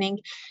happening.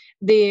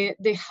 The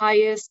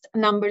highest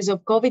numbers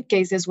of COVID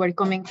cases were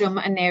coming from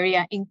an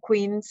area in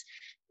Queens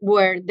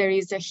where there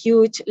is a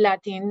huge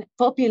Latin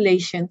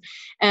population.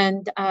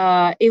 And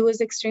it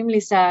was extremely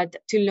sad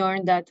to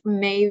learn that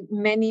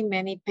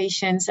many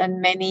patients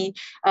and many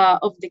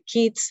of the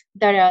kids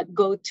that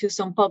go to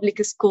some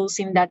public schools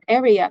in that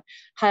area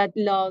had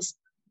lost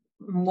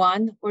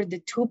one or the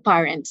two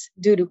parents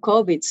due to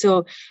COVID.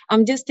 So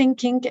I'm just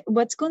thinking,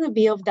 what's going to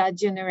be of that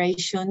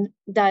generation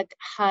that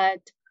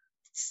had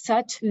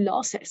such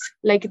losses?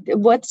 Like,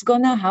 what's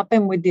going to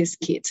happen with these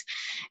kids?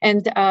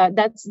 And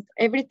that's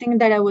everything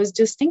that I was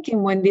just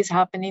thinking when this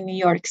happened in New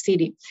York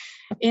City.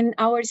 In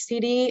our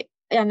city,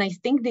 and I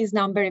think this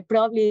number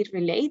probably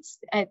relates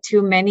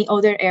to many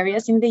other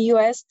areas in the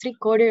US,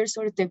 3/4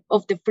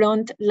 of the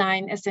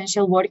frontline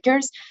essential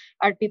workers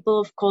are people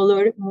of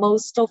color.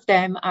 Most of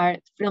them are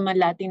from a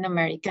Latin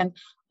American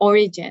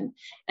origin.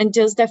 And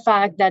just the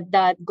fact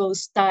that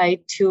goes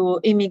tied to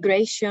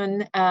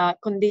immigration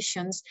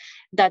conditions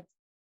that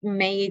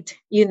made,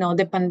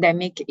 the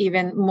pandemic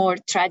even more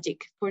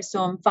tragic for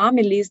some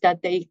families,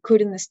 that they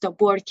couldn't stop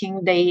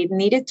working. They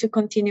needed to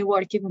continue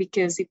working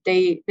because if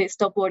they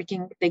stopped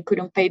working, they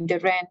couldn't pay the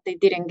rent. They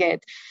didn't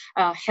get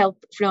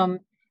help from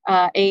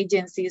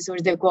agencies or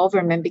the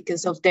government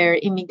because of their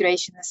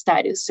immigration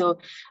status. So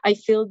I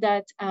feel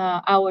that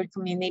our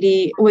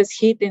community was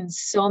hit in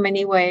so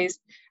many ways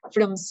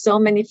from so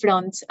many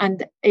fronts.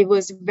 And it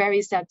was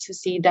very sad to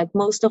see that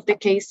most of the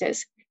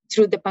cases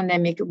through the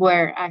pandemic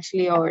were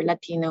actually our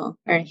Latino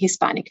or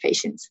Hispanic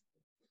patients.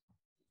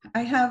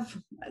 I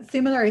have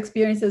similar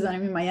experiences.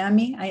 I'm in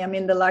Miami. I am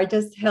in the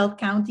largest health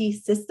county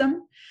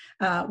system.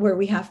 where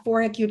we have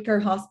 4 acute care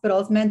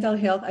hospitals, mental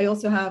health. I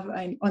also have,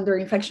 under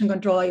infection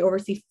control, I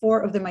oversee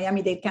 4 of the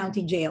Miami-Dade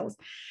County jails.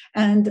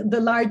 And the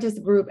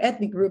largest group,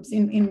 ethnic groups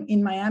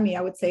in Miami,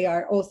 I would say,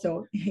 are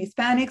also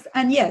Hispanics.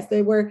 And yes,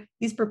 they were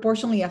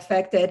disproportionately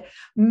affected.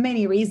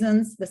 Many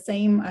reasons, the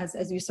same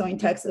as you saw in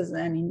Texas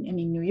and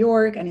in New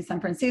York and in San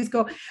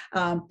Francisco.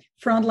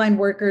 Frontline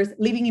workers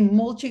living in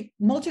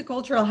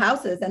multicultural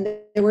houses, and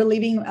they were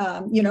living,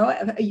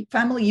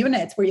 family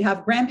units where you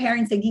have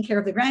grandparents taking care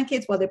of the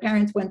grandkids while the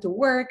parents went to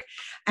work.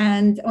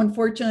 And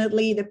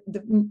unfortunately,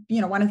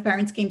 one of the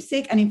parents came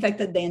sick and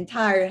infected the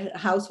entire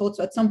household.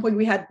 So at some point,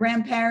 we had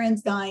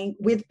grandparents dying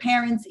with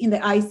parents in the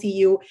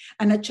ICU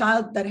and a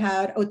child that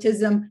had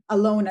autism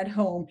alone at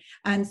home,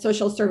 and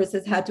social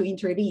services had to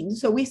intervene.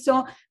 So we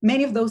saw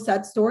many of those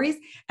sad stories,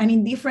 and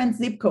in different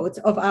zip codes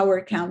of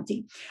our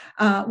county.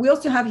 We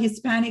also have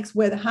Hispanics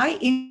with high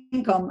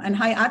income and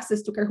high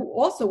access to care who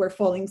also were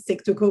falling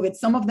sick to COVID.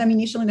 Some of them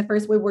initially in the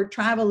first wave were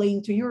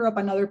traveling to Europe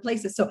and other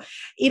places. So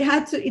it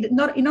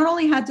not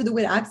only had to do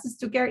with access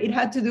to care, it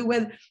had to do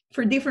with,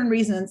 for different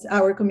reasons,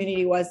 our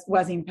community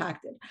was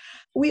impacted.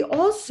 We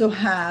also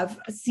have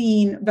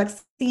seen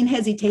vaccine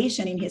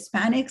hesitation in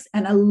Hispanics,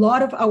 and a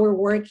lot of our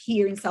work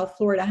here in South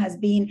Florida has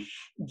been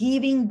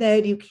giving the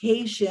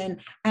education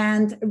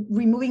and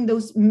removing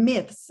those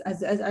myths.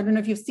 As I don't know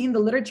if you've seen the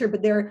literature,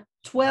 but there are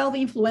 12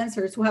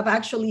 influencers who have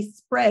actually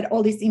spread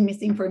all this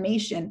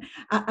misinformation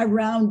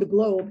around the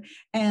globe.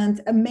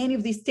 And many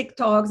of these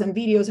TikToks and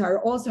videos are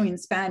also in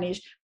Spanish,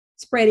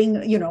 spreading,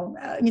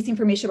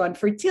 misinformation about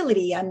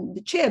fertility and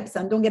the chips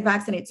and don't get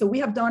vaccinated. So we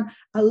have done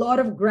a lot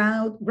of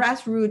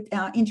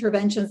grassroots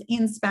interventions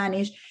in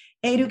Spanish,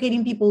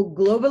 educating people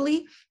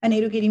globally and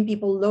educating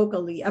people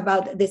locally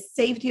about the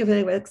safety of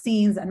the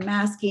vaccines and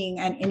masking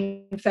and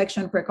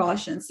infection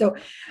precautions. So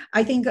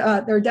I think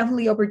there are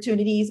definitely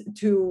opportunities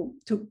to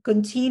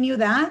continue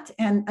that.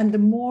 And the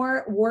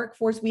more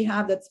workforce we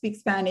have that speaks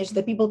Spanish,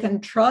 that people can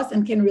trust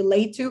and can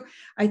relate to,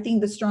 I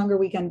think the stronger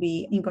we can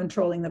be in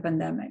controlling the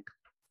pandemic.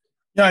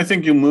 Yeah, I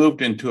think you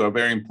moved into a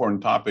very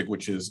important topic,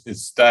 which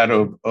is that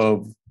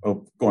of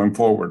going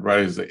forward, right?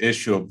 Is the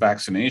issue of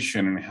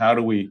vaccination, and how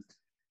do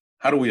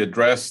we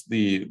address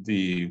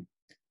the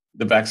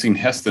vaccine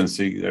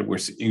hesitancy that we're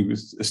seeing?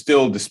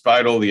 Still,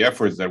 despite all the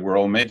efforts that we're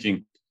all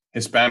making,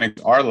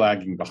 Hispanics are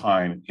lagging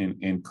behind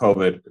in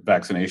COVID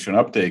vaccination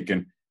uptake.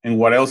 And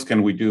what else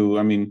can we do?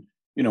 I mean,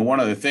 one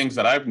of the things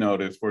that I've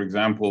noticed, for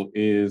example,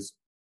 is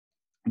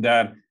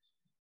that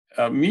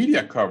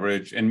media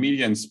coverage and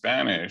media in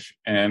Spanish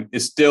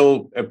is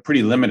still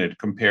pretty limited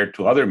compared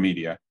to other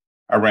media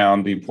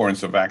around the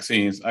importance of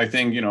vaccines. I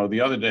think,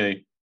 the other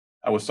day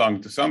I was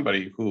talking to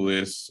somebody who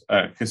is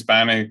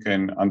Hispanic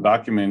and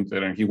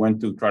undocumented, and he went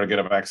to try to get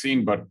a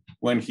vaccine, but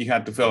when he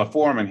had to fill a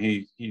form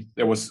and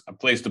there was a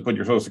place to put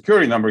your social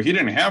security number, he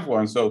didn't have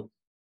one. So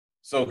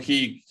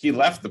he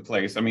left the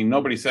place. I mean,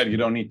 nobody said you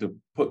don't need to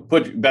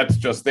put that's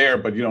just there,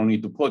 but you don't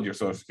need to put your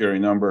social security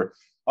number.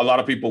 A lot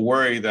of people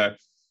worry that,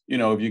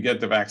 if you get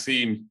the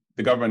vaccine,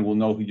 the government will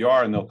know who you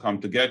are and they'll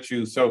come to get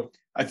you. So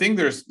I think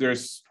there's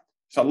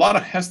a lot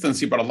of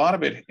hesitancy, but a lot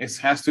of it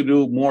has to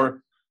do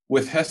more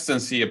with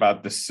hesitancy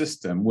about the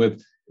system,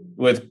 with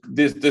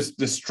this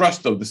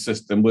distrust of the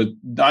system, with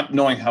not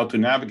knowing how to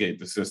navigate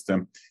the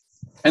system.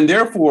 And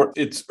therefore,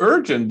 it's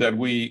urgent that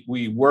we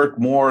work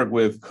more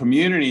with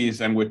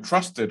communities and with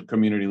trusted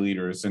community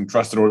leaders and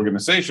trusted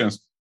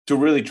organizations to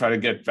really try to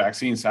get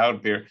vaccines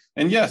out there.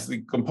 And yes,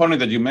 the component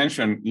that you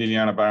mentioned,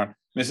 Liliana, about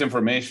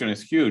misinformation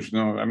is huge.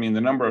 I mean,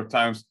 the number of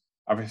times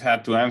I've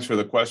had to answer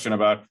the question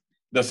about,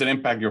 does it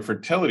impact your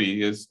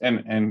fertility,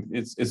 and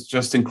it's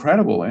just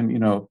incredible. And,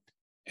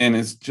 and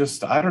it's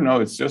just, I don't know,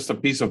 it's just a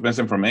piece of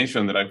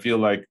misinformation that I feel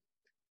like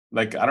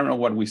I don't know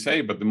what we say,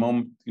 but the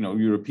moment,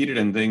 you repeat it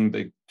and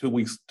then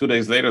 2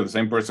 days later, the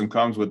same person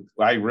comes with,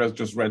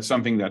 just read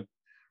something that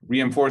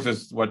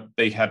reinforces what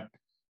they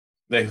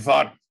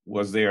thought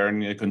was there,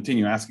 and they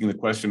continue asking the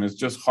question. It's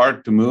just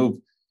hard to move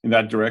in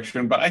that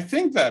direction. But I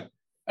think that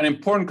an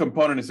important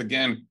component is,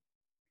 again,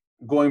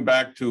 going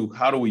back to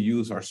how do we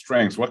use our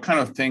strengths? What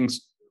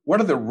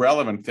are the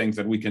relevant things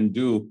that we can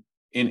do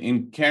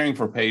in caring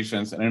for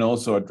patients and in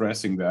also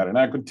addressing that? And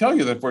I could tell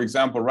you that, for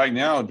example, right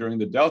now during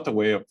the Delta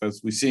wave,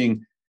 as we're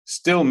seeing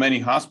still many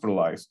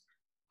hospitalized,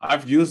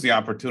 I've used the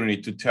opportunity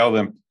to tell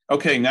them,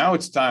 okay, now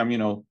it's time,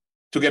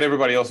 to get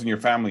everybody else in your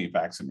family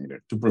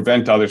vaccinated, to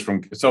prevent others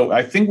from. So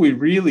I think we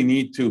really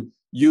need to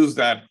use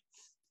that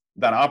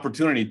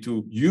opportunity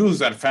to use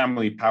that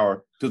family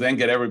power to then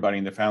get everybody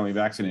in the family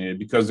vaccinated,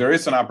 because there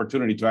is an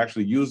opportunity to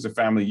actually use the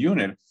family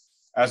unit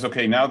as,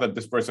 okay, now that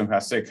this person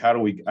has sick, how do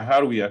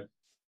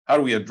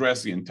we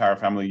address the entire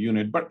family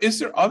unit? But is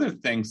there other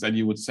things that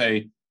you would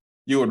say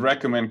you would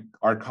recommend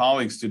our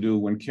colleagues to do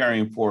when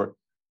caring for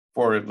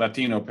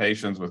Latino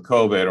patients with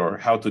COVID, or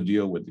how to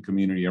deal with the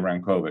community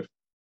around COVID?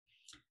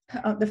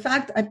 The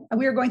fact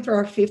we are going through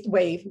our 5th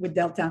wave with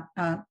Delta.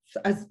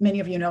 as many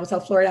of you know,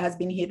 South Florida has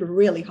been hit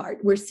really hard.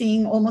 We're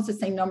seeing almost the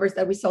same numbers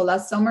that we saw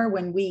last summer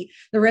when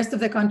the rest of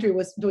the country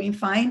was doing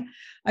fine.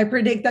 I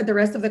predict that the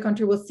rest of the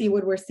country will see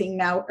what we're seeing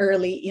now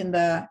early in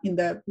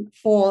the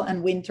fall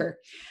and winter.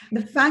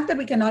 The fact that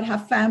we cannot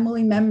have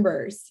family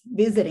members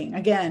visiting,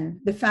 again,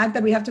 the fact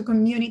that we have to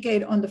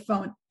communicate on the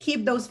phone,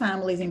 keep those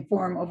families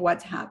informed of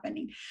what's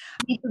happening.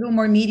 We need to do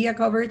more media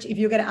coverage. If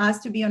you get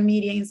asked to be on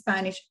media in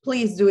Spanish,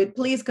 please do it.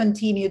 Please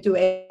continue to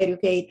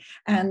educate,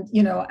 and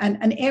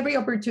every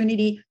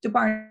opportunity to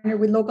partner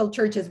with local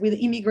churches, with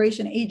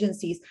immigration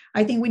agencies.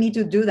 I think we need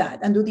to do that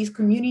and do these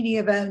community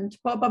events,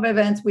 pop-up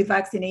events with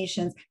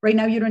vaccinations. Right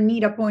now, you don't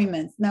need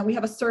appointments. Now we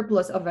have a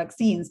surplus of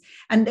vaccines.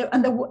 And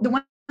the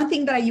one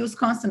thing that I use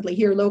constantly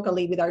here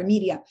locally with our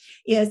media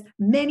is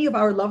many of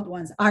our loved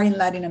ones are in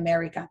Latin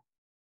America.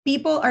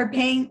 People are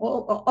paying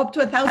up to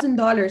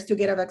 $1,000 to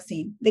get a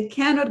vaccine. They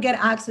cannot get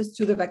access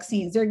to the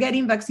vaccines. They're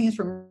getting vaccines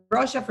from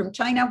Russia, from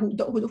China.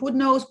 Who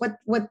knows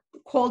what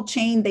cold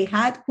chain they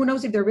had? Who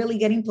knows if they're really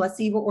getting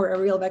placebo or a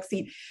real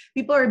vaccine?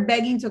 People are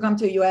begging to come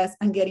to the US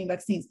and getting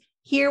vaccines.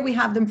 Here we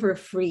have them for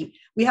free.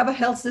 We have a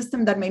health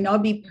system that may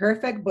not be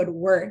perfect, but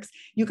works.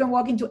 You can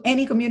walk into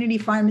any community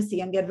pharmacy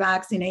and get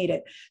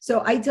vaccinated.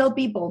 So I tell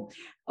people,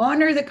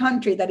 honor the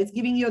country that is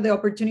giving you the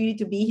opportunity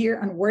to be here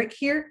and work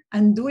here,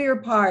 and do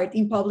your part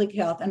in public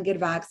health and get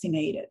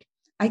vaccinated.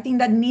 I think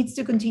that needs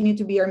to continue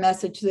to be our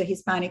message to the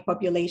Hispanic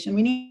population.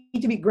 We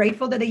need to be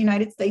grateful that the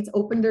United States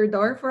opened their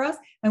door for us,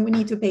 and we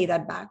need to pay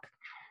that back.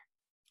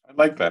 I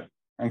like that.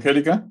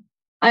 Angelica?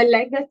 I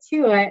like that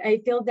too. I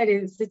feel that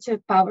it is such a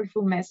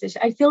powerful message.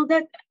 I feel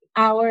that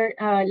our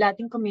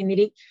Latin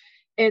community,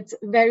 it's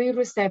very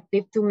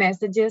receptive to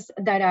messages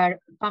that are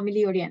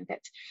family oriented.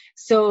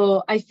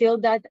 So I feel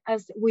that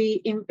as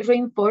we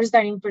reinforce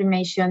that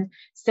information,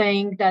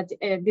 saying that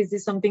this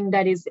is something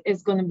that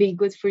is going to be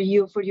good for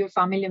you, for your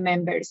family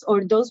members,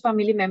 or those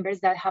family members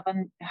that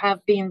have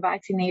been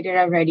vaccinated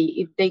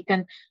already, if they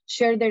can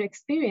share their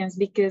experience,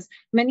 because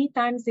many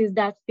times is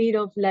that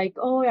fear of like,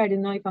 oh, I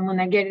don't know if I'm going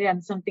to get it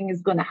and something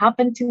is going to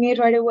happen to me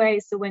right away.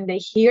 So when they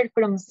hear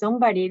from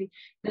somebody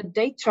that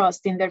they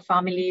trust in their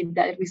family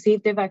that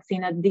received the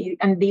vaccine and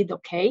did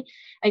okay,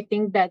 I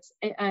think that's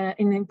an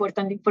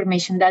important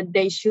information that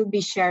they should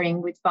be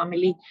sharing with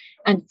family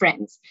and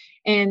friends,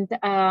 and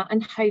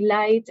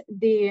highlight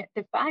the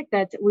fact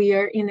that we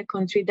are in a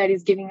country that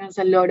is giving us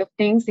a lot of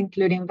things,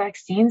 including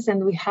vaccines,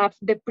 and we have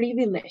the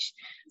privilege.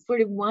 For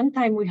one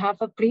time, we have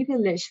a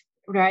privilege,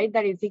 right,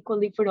 that is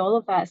equally for all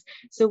of us.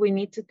 So we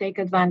need to take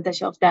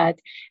advantage of that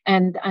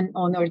and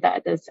honor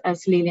that,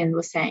 as Lilian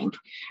was saying.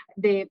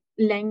 The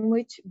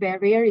language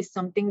barrier is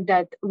something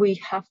that we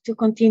have to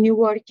continue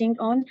working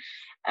on.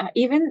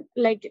 Even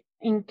like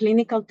in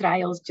clinical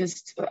trials,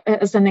 just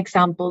as an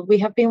example, we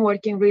have been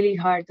working really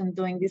hard on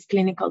doing these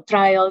clinical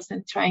trials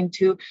and trying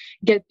to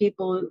get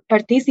people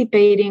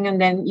participating. And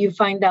then you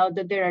find out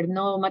that there are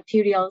no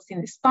materials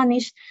in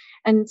Spanish.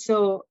 And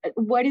so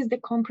what is the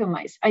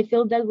compromise? I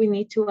feel that we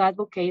need to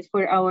advocate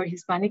for our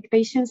Hispanic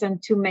patients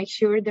and to make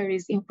sure there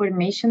is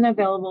information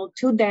available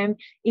to them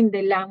in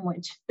the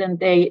language that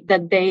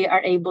they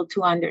are able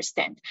to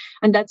understand.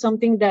 And that's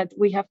something that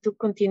we have to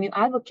continue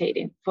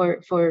advocating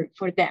for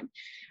them.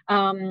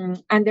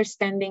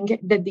 Understanding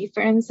the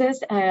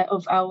differences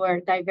of our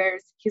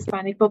diverse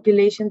Hispanic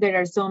population. There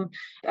are some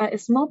a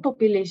small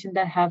population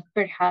that have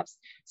perhaps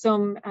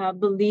some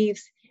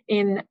beliefs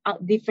in a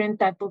different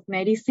type of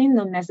medicine,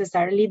 not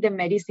necessarily the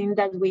medicine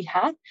that we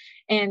have.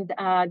 And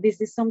this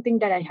is something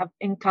that I have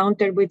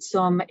encountered with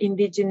some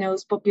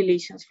indigenous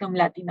populations from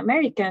Latin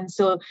America. And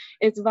so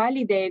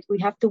we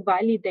have to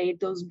validate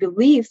those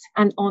beliefs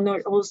and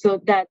honor also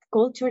that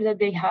culture that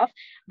they have,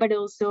 but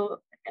also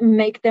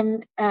make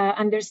them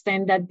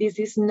understand that this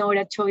is not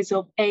a choice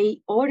of A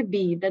or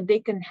B, that they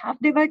can have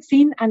the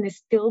vaccine and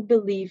still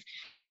believe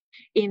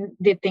in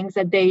the things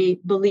that they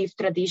believe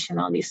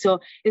traditionally. So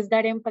it's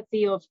that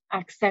empathy of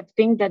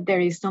accepting that there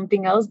is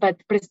something else,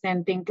 but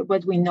presenting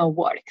what we know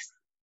works.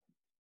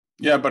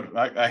 Yeah, but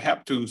I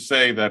have to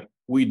say that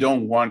we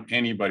don't want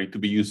anybody to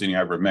be using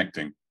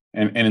ivermectin.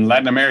 And in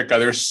Latin America,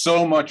 there's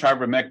so much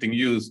ivermectin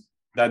used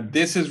that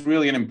this is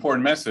really an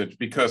important message,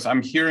 because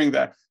I'm hearing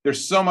that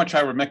there's so much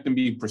ivermectin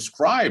being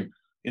prescribed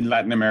in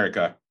Latin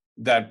America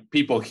that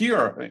people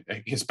here,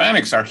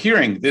 Hispanics, are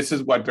hearing this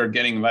is what they're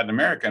getting in Latin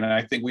America. And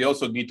I think we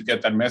also need to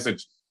get that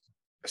message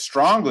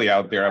strongly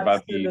out there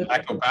about the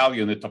lack of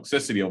value and the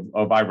toxicity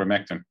of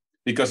ivermectin,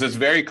 because it's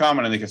very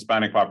common in the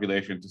Hispanic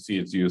population to see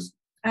its use.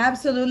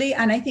 Absolutely.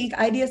 And I think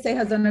IDSA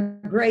has done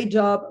a great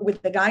job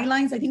with the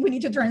guidelines. I think we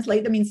need to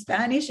translate them in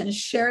Spanish and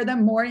share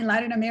them more in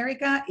Latin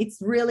America. It's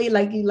really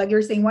like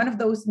you're saying, one of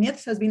those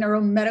myths has been our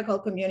own medical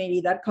community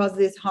that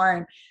causes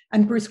harm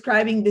and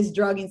prescribing this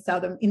drug in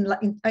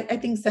I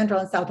think Central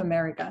and South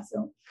America.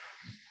 So,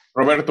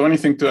 Roberto,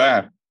 anything to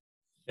add?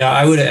 Yeah,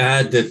 I would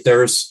add that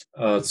there's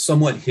a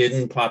somewhat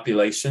hidden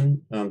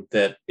population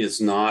that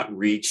is not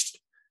reached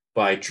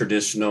by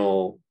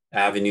traditional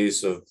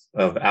avenues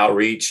of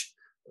outreach.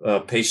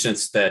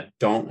 Patients that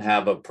don't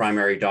have a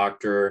primary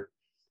doctor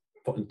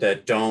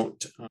that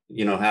don't,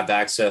 have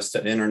access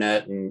to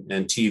internet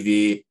and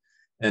TV.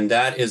 And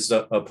that is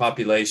a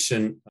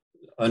population,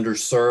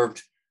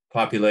 underserved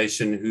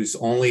population whose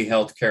only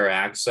healthcare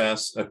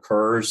access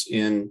occurs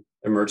in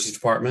emergency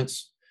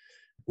departments.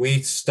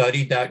 We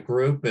studied that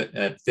group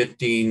at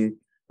 15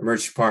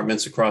 emergency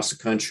departments across the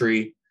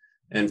country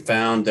and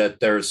found that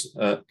there's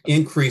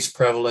increased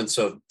prevalence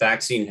of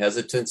vaccine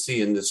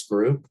hesitancy in this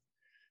group.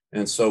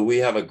 And so we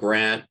have a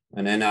grant,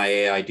 an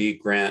NIAID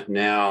grant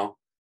now,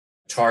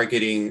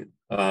 targeting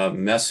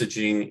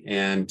messaging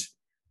and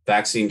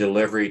vaccine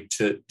delivery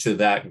to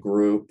that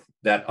group,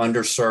 that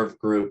underserved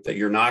group that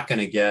you're not going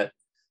to get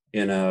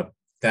in a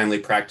family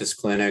practice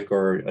clinic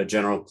or a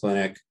general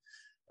clinic.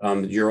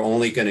 You're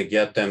only going to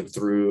get them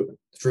through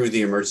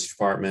the emergency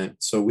department.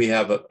 So we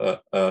have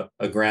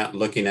a grant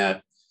looking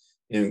at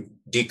in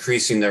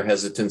decreasing their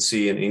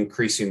hesitancy and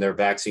increasing their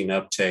vaccine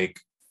uptake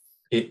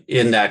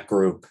in that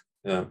group.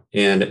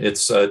 And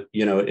it's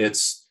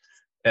it's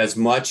as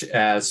much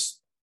as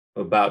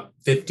about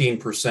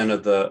 15%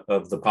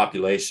 of the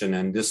population,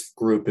 and this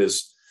group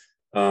is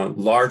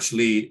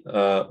largely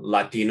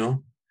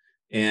Latino,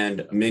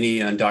 and many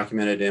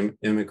undocumented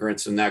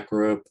immigrants in that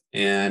group.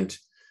 And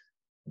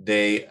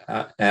they,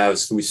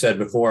 as we said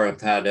before, have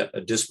had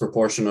a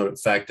disproportionate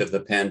effect of the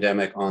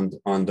pandemic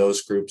on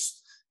those groups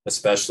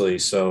especially.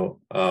 So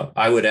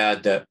I would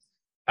add that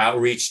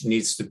outreach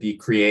needs to be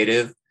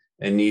creative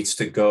and needs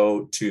to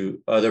go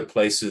to other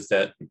places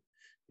that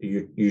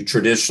you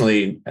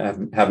traditionally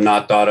have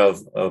not thought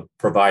of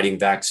providing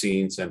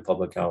vaccines and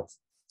public health,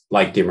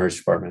 like the emergency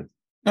department.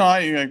 No,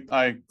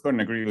 I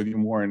couldn't agree with you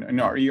more. In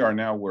our ER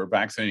now, we're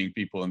vaccinating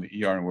people in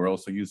the ER, and we're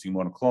also using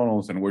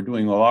monoclonals, and we're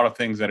doing a lot of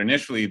things that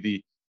initially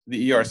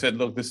the ER said,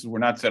 look, we're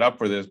not set up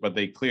for this, but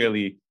they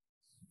clearly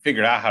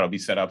figured out how to be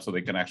set up so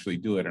they can actually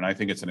do it. And I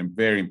think it's a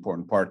very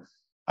important part.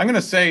 I'm going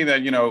to say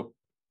that,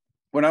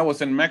 when I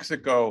was in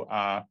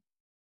Mexico,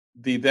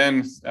 the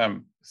then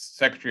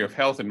Secretary of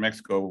Health in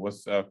Mexico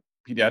was a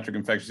pediatric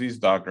infectious disease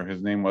doctor.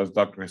 His name was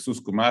Dr. Jesus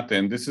Cumate.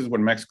 And this is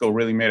when Mexico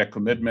really made a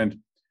commitment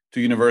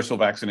to universal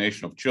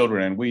vaccination of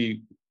children. And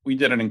we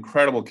did an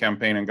incredible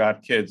campaign and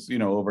got kids,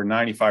 over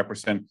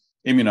 95%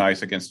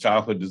 immunized against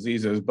childhood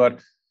diseases. But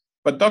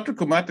Dr.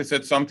 Cumate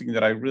said something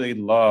that I really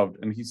loved.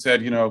 And he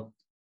said,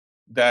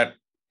 that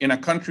in a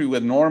country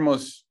with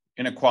enormous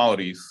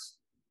inequalities,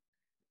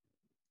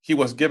 he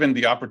was given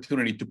the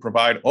opportunity to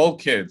provide all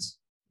kids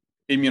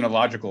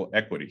immunological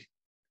equity.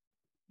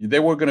 They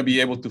were going to be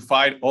able to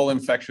fight all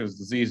infectious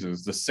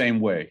diseases the same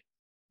way,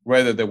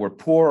 whether they were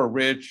poor or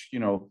rich,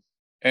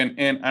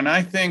 and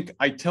I think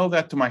I tell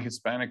that to my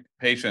Hispanic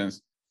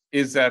patients,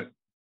 is that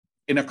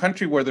in a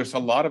country where there's a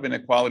lot of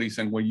inequalities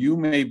and where you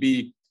may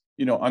be,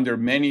 under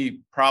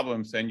many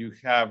problems and you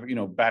have,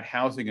 bad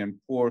housing and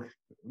poor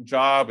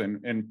job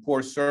and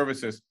poor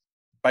services,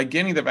 by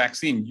getting the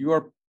vaccine,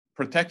 you're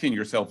protecting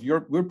yourself.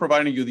 We're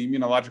providing you the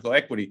immunological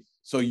equity.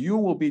 So you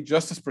will be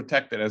just as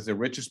protected as the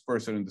richest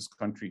person in this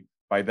country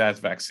by that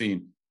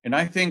vaccine. And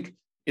I think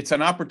it's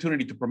an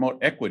opportunity to promote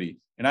equity.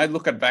 And I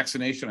look at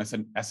vaccination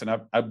as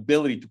an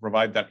ability to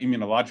provide that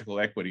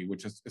immunological equity,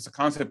 which is a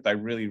concept I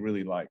really,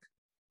 really like.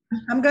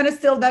 I'm going to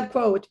steal that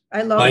quote.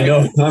 I love it.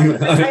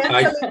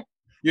 I know.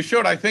 You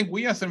should. I think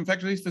we as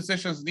infectious disease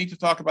physicians need to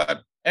talk about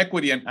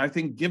equity. And I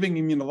think giving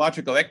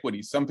immunological equity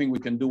is something we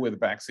can do with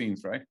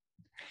vaccines, right?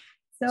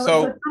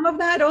 So some of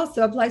that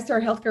also applies to our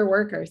healthcare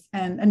workers.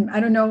 And I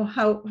don't know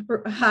how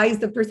high is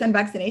the percent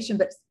vaccination,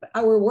 but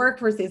our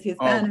workforce is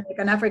Hispanic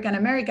and African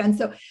American.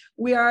 So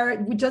we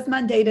just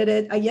mandated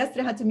it. I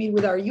yesterday had to meet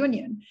with our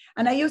union,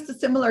 and I used a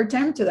similar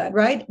term to that,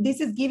 right?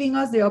 This is giving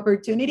us the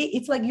opportunity.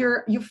 It's like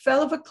you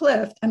fell off a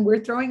cliff and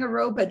we're throwing a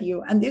rope at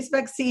you, and this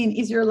vaccine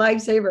is your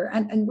lifesaver.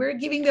 And we're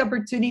giving the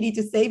opportunity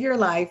to save your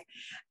life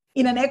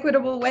in an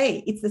equitable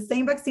way. It's the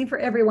same vaccine for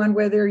everyone,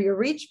 whether you're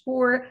rich,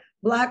 poor,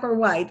 Black or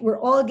white. We're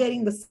all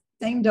getting the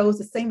same dose,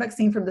 the same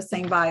vaccine from the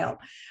same vial.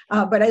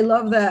 But I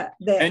love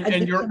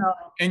and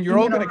you're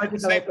all going to get the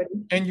same,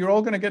 and you're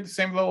all going to get the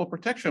same level of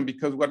protection,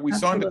 because what we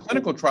saw in the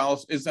clinical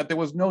trials is that there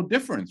was no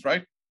difference,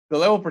 right? The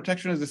level of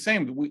protection is the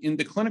same. In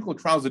the clinical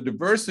trials, the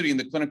diversity in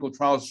the clinical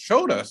trials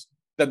showed us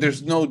that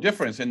there's no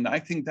difference. And I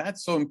think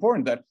that's so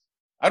important, that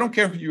I don't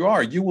care who you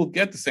are, you will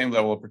get the same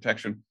level of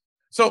protection.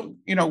 So,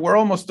 we're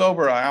almost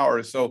over an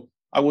hour. So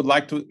I would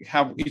like to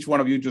have each one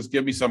of you just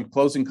give me some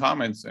closing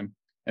comments, and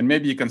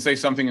maybe you can say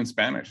something in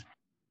Spanish.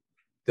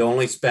 The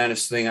only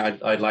Spanish thing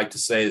I'd like to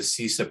say is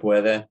 "sí se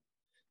puede."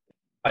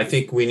 I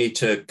think we need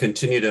to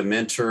continue to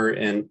mentor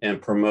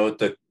and promote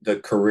the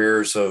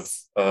careers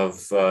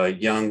of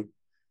young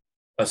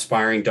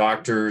aspiring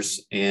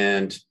doctors,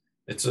 and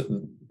it's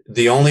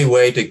the only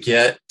way to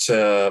get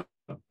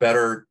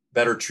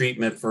better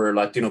treatment for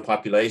Latino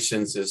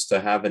populations is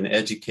to have an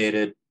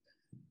educated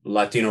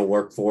Latino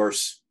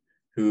workforce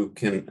who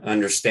can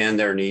understand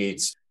their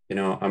needs.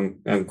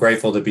 I'm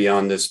grateful to be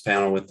on this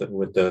panel with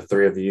the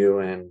three of you,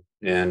 and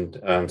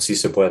sí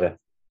se puede.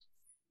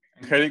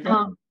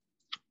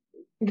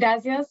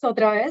 Gracias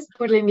otra vez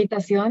por la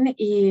invitación,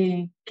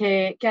 y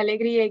qué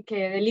alegría y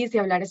qué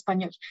delicia hablar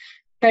español.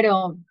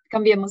 Pero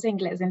cambiemos a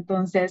inglés.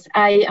 Entonces,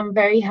 I am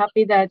very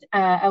happy that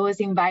I was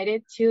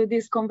invited to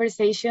this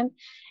conversation.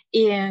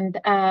 And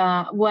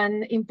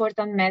one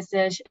important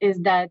message is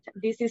that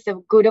this is a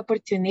good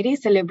opportunity.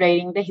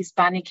 Celebrating the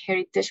Hispanic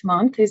Heritage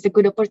Month is a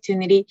good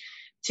opportunity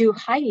to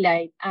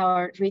highlight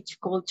our rich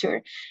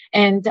culture.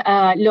 And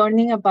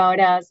learning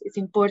about us is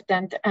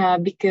important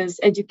because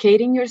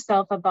educating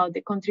yourself about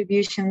the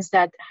contributions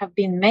that have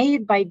been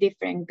made by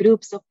different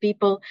groups of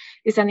people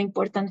is an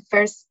important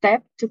first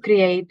step to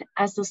create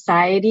a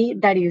society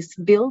that is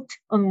built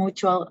on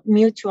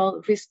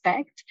mutual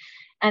respect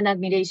and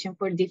admiration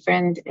for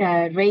different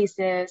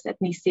races,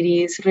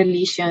 ethnicities,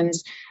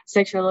 religions,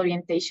 sexual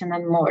orientation,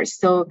 and more.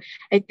 So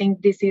I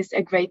think this is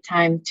a great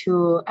time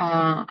to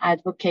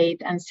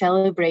advocate and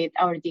celebrate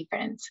our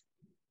difference.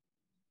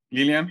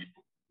 Lilian?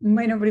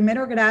 Bueno,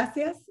 primero,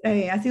 gracias.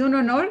 Ha sido un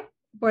honor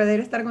poder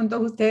estar con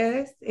todos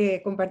ustedes,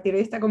 compartir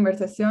esta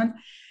conversación.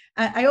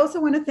 I also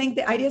want to thank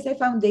the IDSA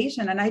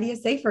Foundation and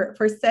IDSA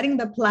for setting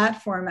the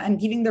platform and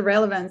giving the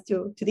relevance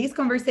to this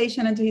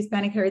conversation and to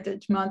Hispanic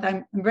Heritage Month.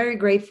 I'm very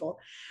grateful.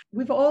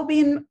 We've all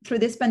been through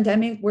this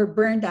pandemic. We're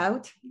burned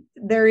out.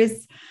 There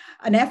is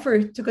an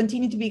effort to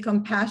continue to be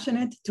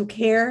compassionate, to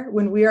care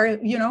when we are,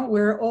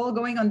 we're all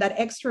going on that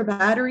extra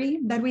battery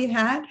that we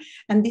had.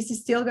 And this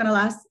is still going to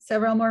last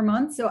several more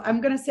months. So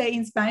I'm going to say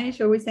in Spanish,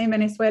 or we say in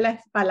Venezuela,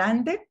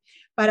 pa'lante,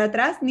 para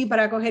atrás, ni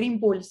para coger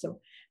impulso.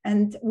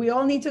 And we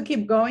all need to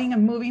keep going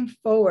and moving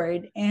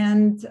forward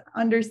and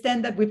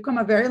understand that we've come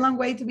a very long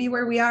way to be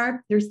where we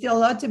are. There's still a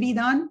lot to be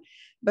done,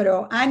 but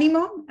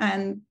ánimo.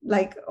 And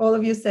like all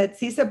of you said,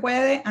 sí se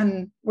puede,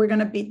 and we're going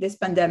to beat this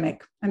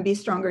pandemic and be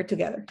stronger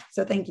together.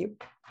 So thank you.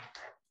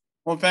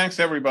 Well, thanks,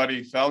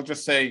 everybody. So I'll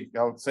say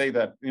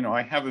that,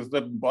 I have this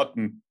little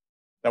button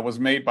that was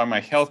made by my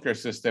healthcare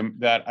system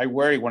that I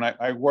wear when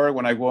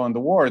I go on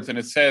the wards, and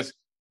it says,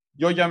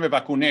 yo ya me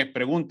vacuné,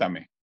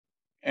 pregúntame.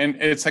 And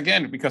it's,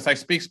 again, because I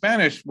speak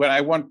Spanish, when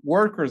I want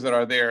workers that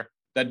are there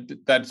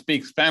that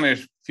speak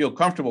Spanish feel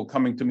comfortable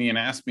coming to me and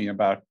ask me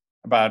about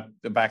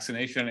the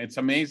vaccination. It's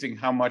amazing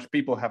how much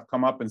people have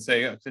come up and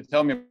say, to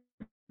tell me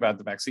about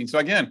the vaccine. So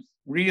again,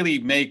 really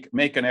make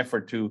an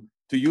effort to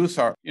use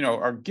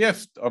our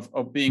gift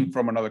of being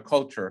from another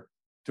culture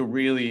to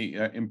really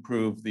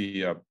improve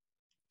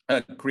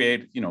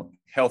create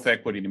health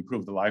equity and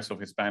improve the lives of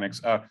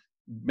Hispanics.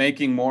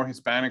 Making more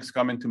Hispanics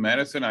come into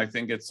medicine, I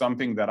think it's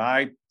something that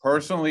I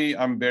personally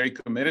am very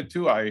committed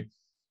to. I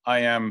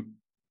am,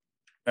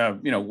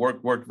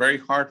 worked very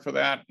hard for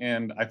that,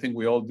 and I think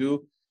we all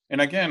do.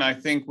 And again, I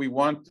think we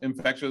want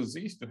infectious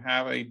disease to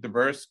have a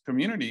diverse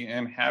community,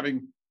 and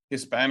having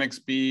Hispanics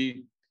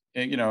be,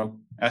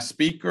 as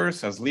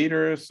speakers, as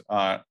leaders,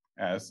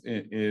 as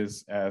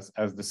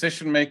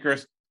decision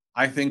makers,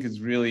 I think is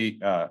really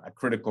a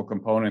critical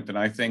component. And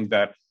I think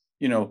that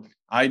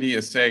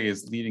IDSA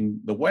is leading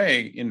the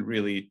way in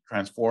really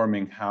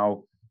transforming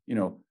how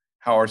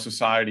our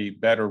society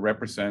better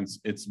represents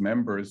its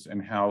members,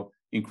 and how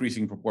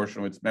increasing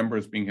proportion of its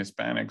members being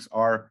Hispanics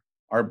are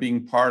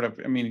being part of.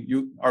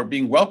 You are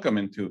being welcome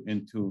into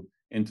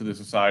the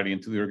society,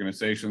 into the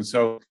organization.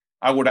 So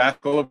I would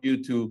ask all of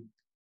you to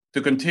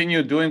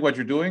continue doing what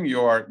you're doing.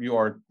 You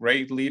are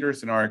great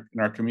leaders in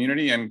our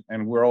community,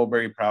 and we're all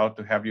very proud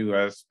to have you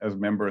as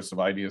members of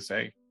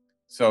IDSA.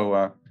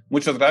 So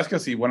muchas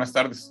gracias y buenas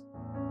tardes.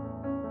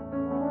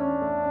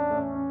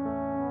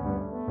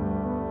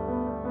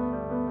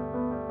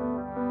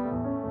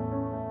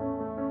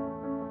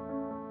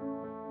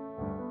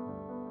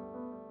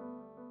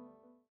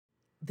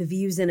 The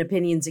views and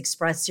opinions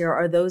expressed here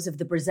are those of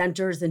the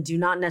presenters and do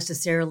not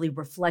necessarily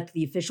reflect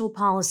the official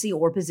policy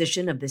or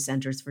position of the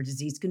Centers for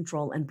Disease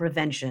Control and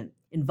Prevention.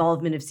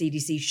 Involvement of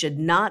CDC should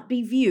not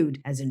be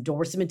viewed as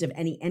endorsement of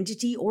any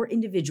entity or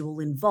individual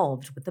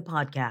involved with the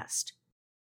podcast.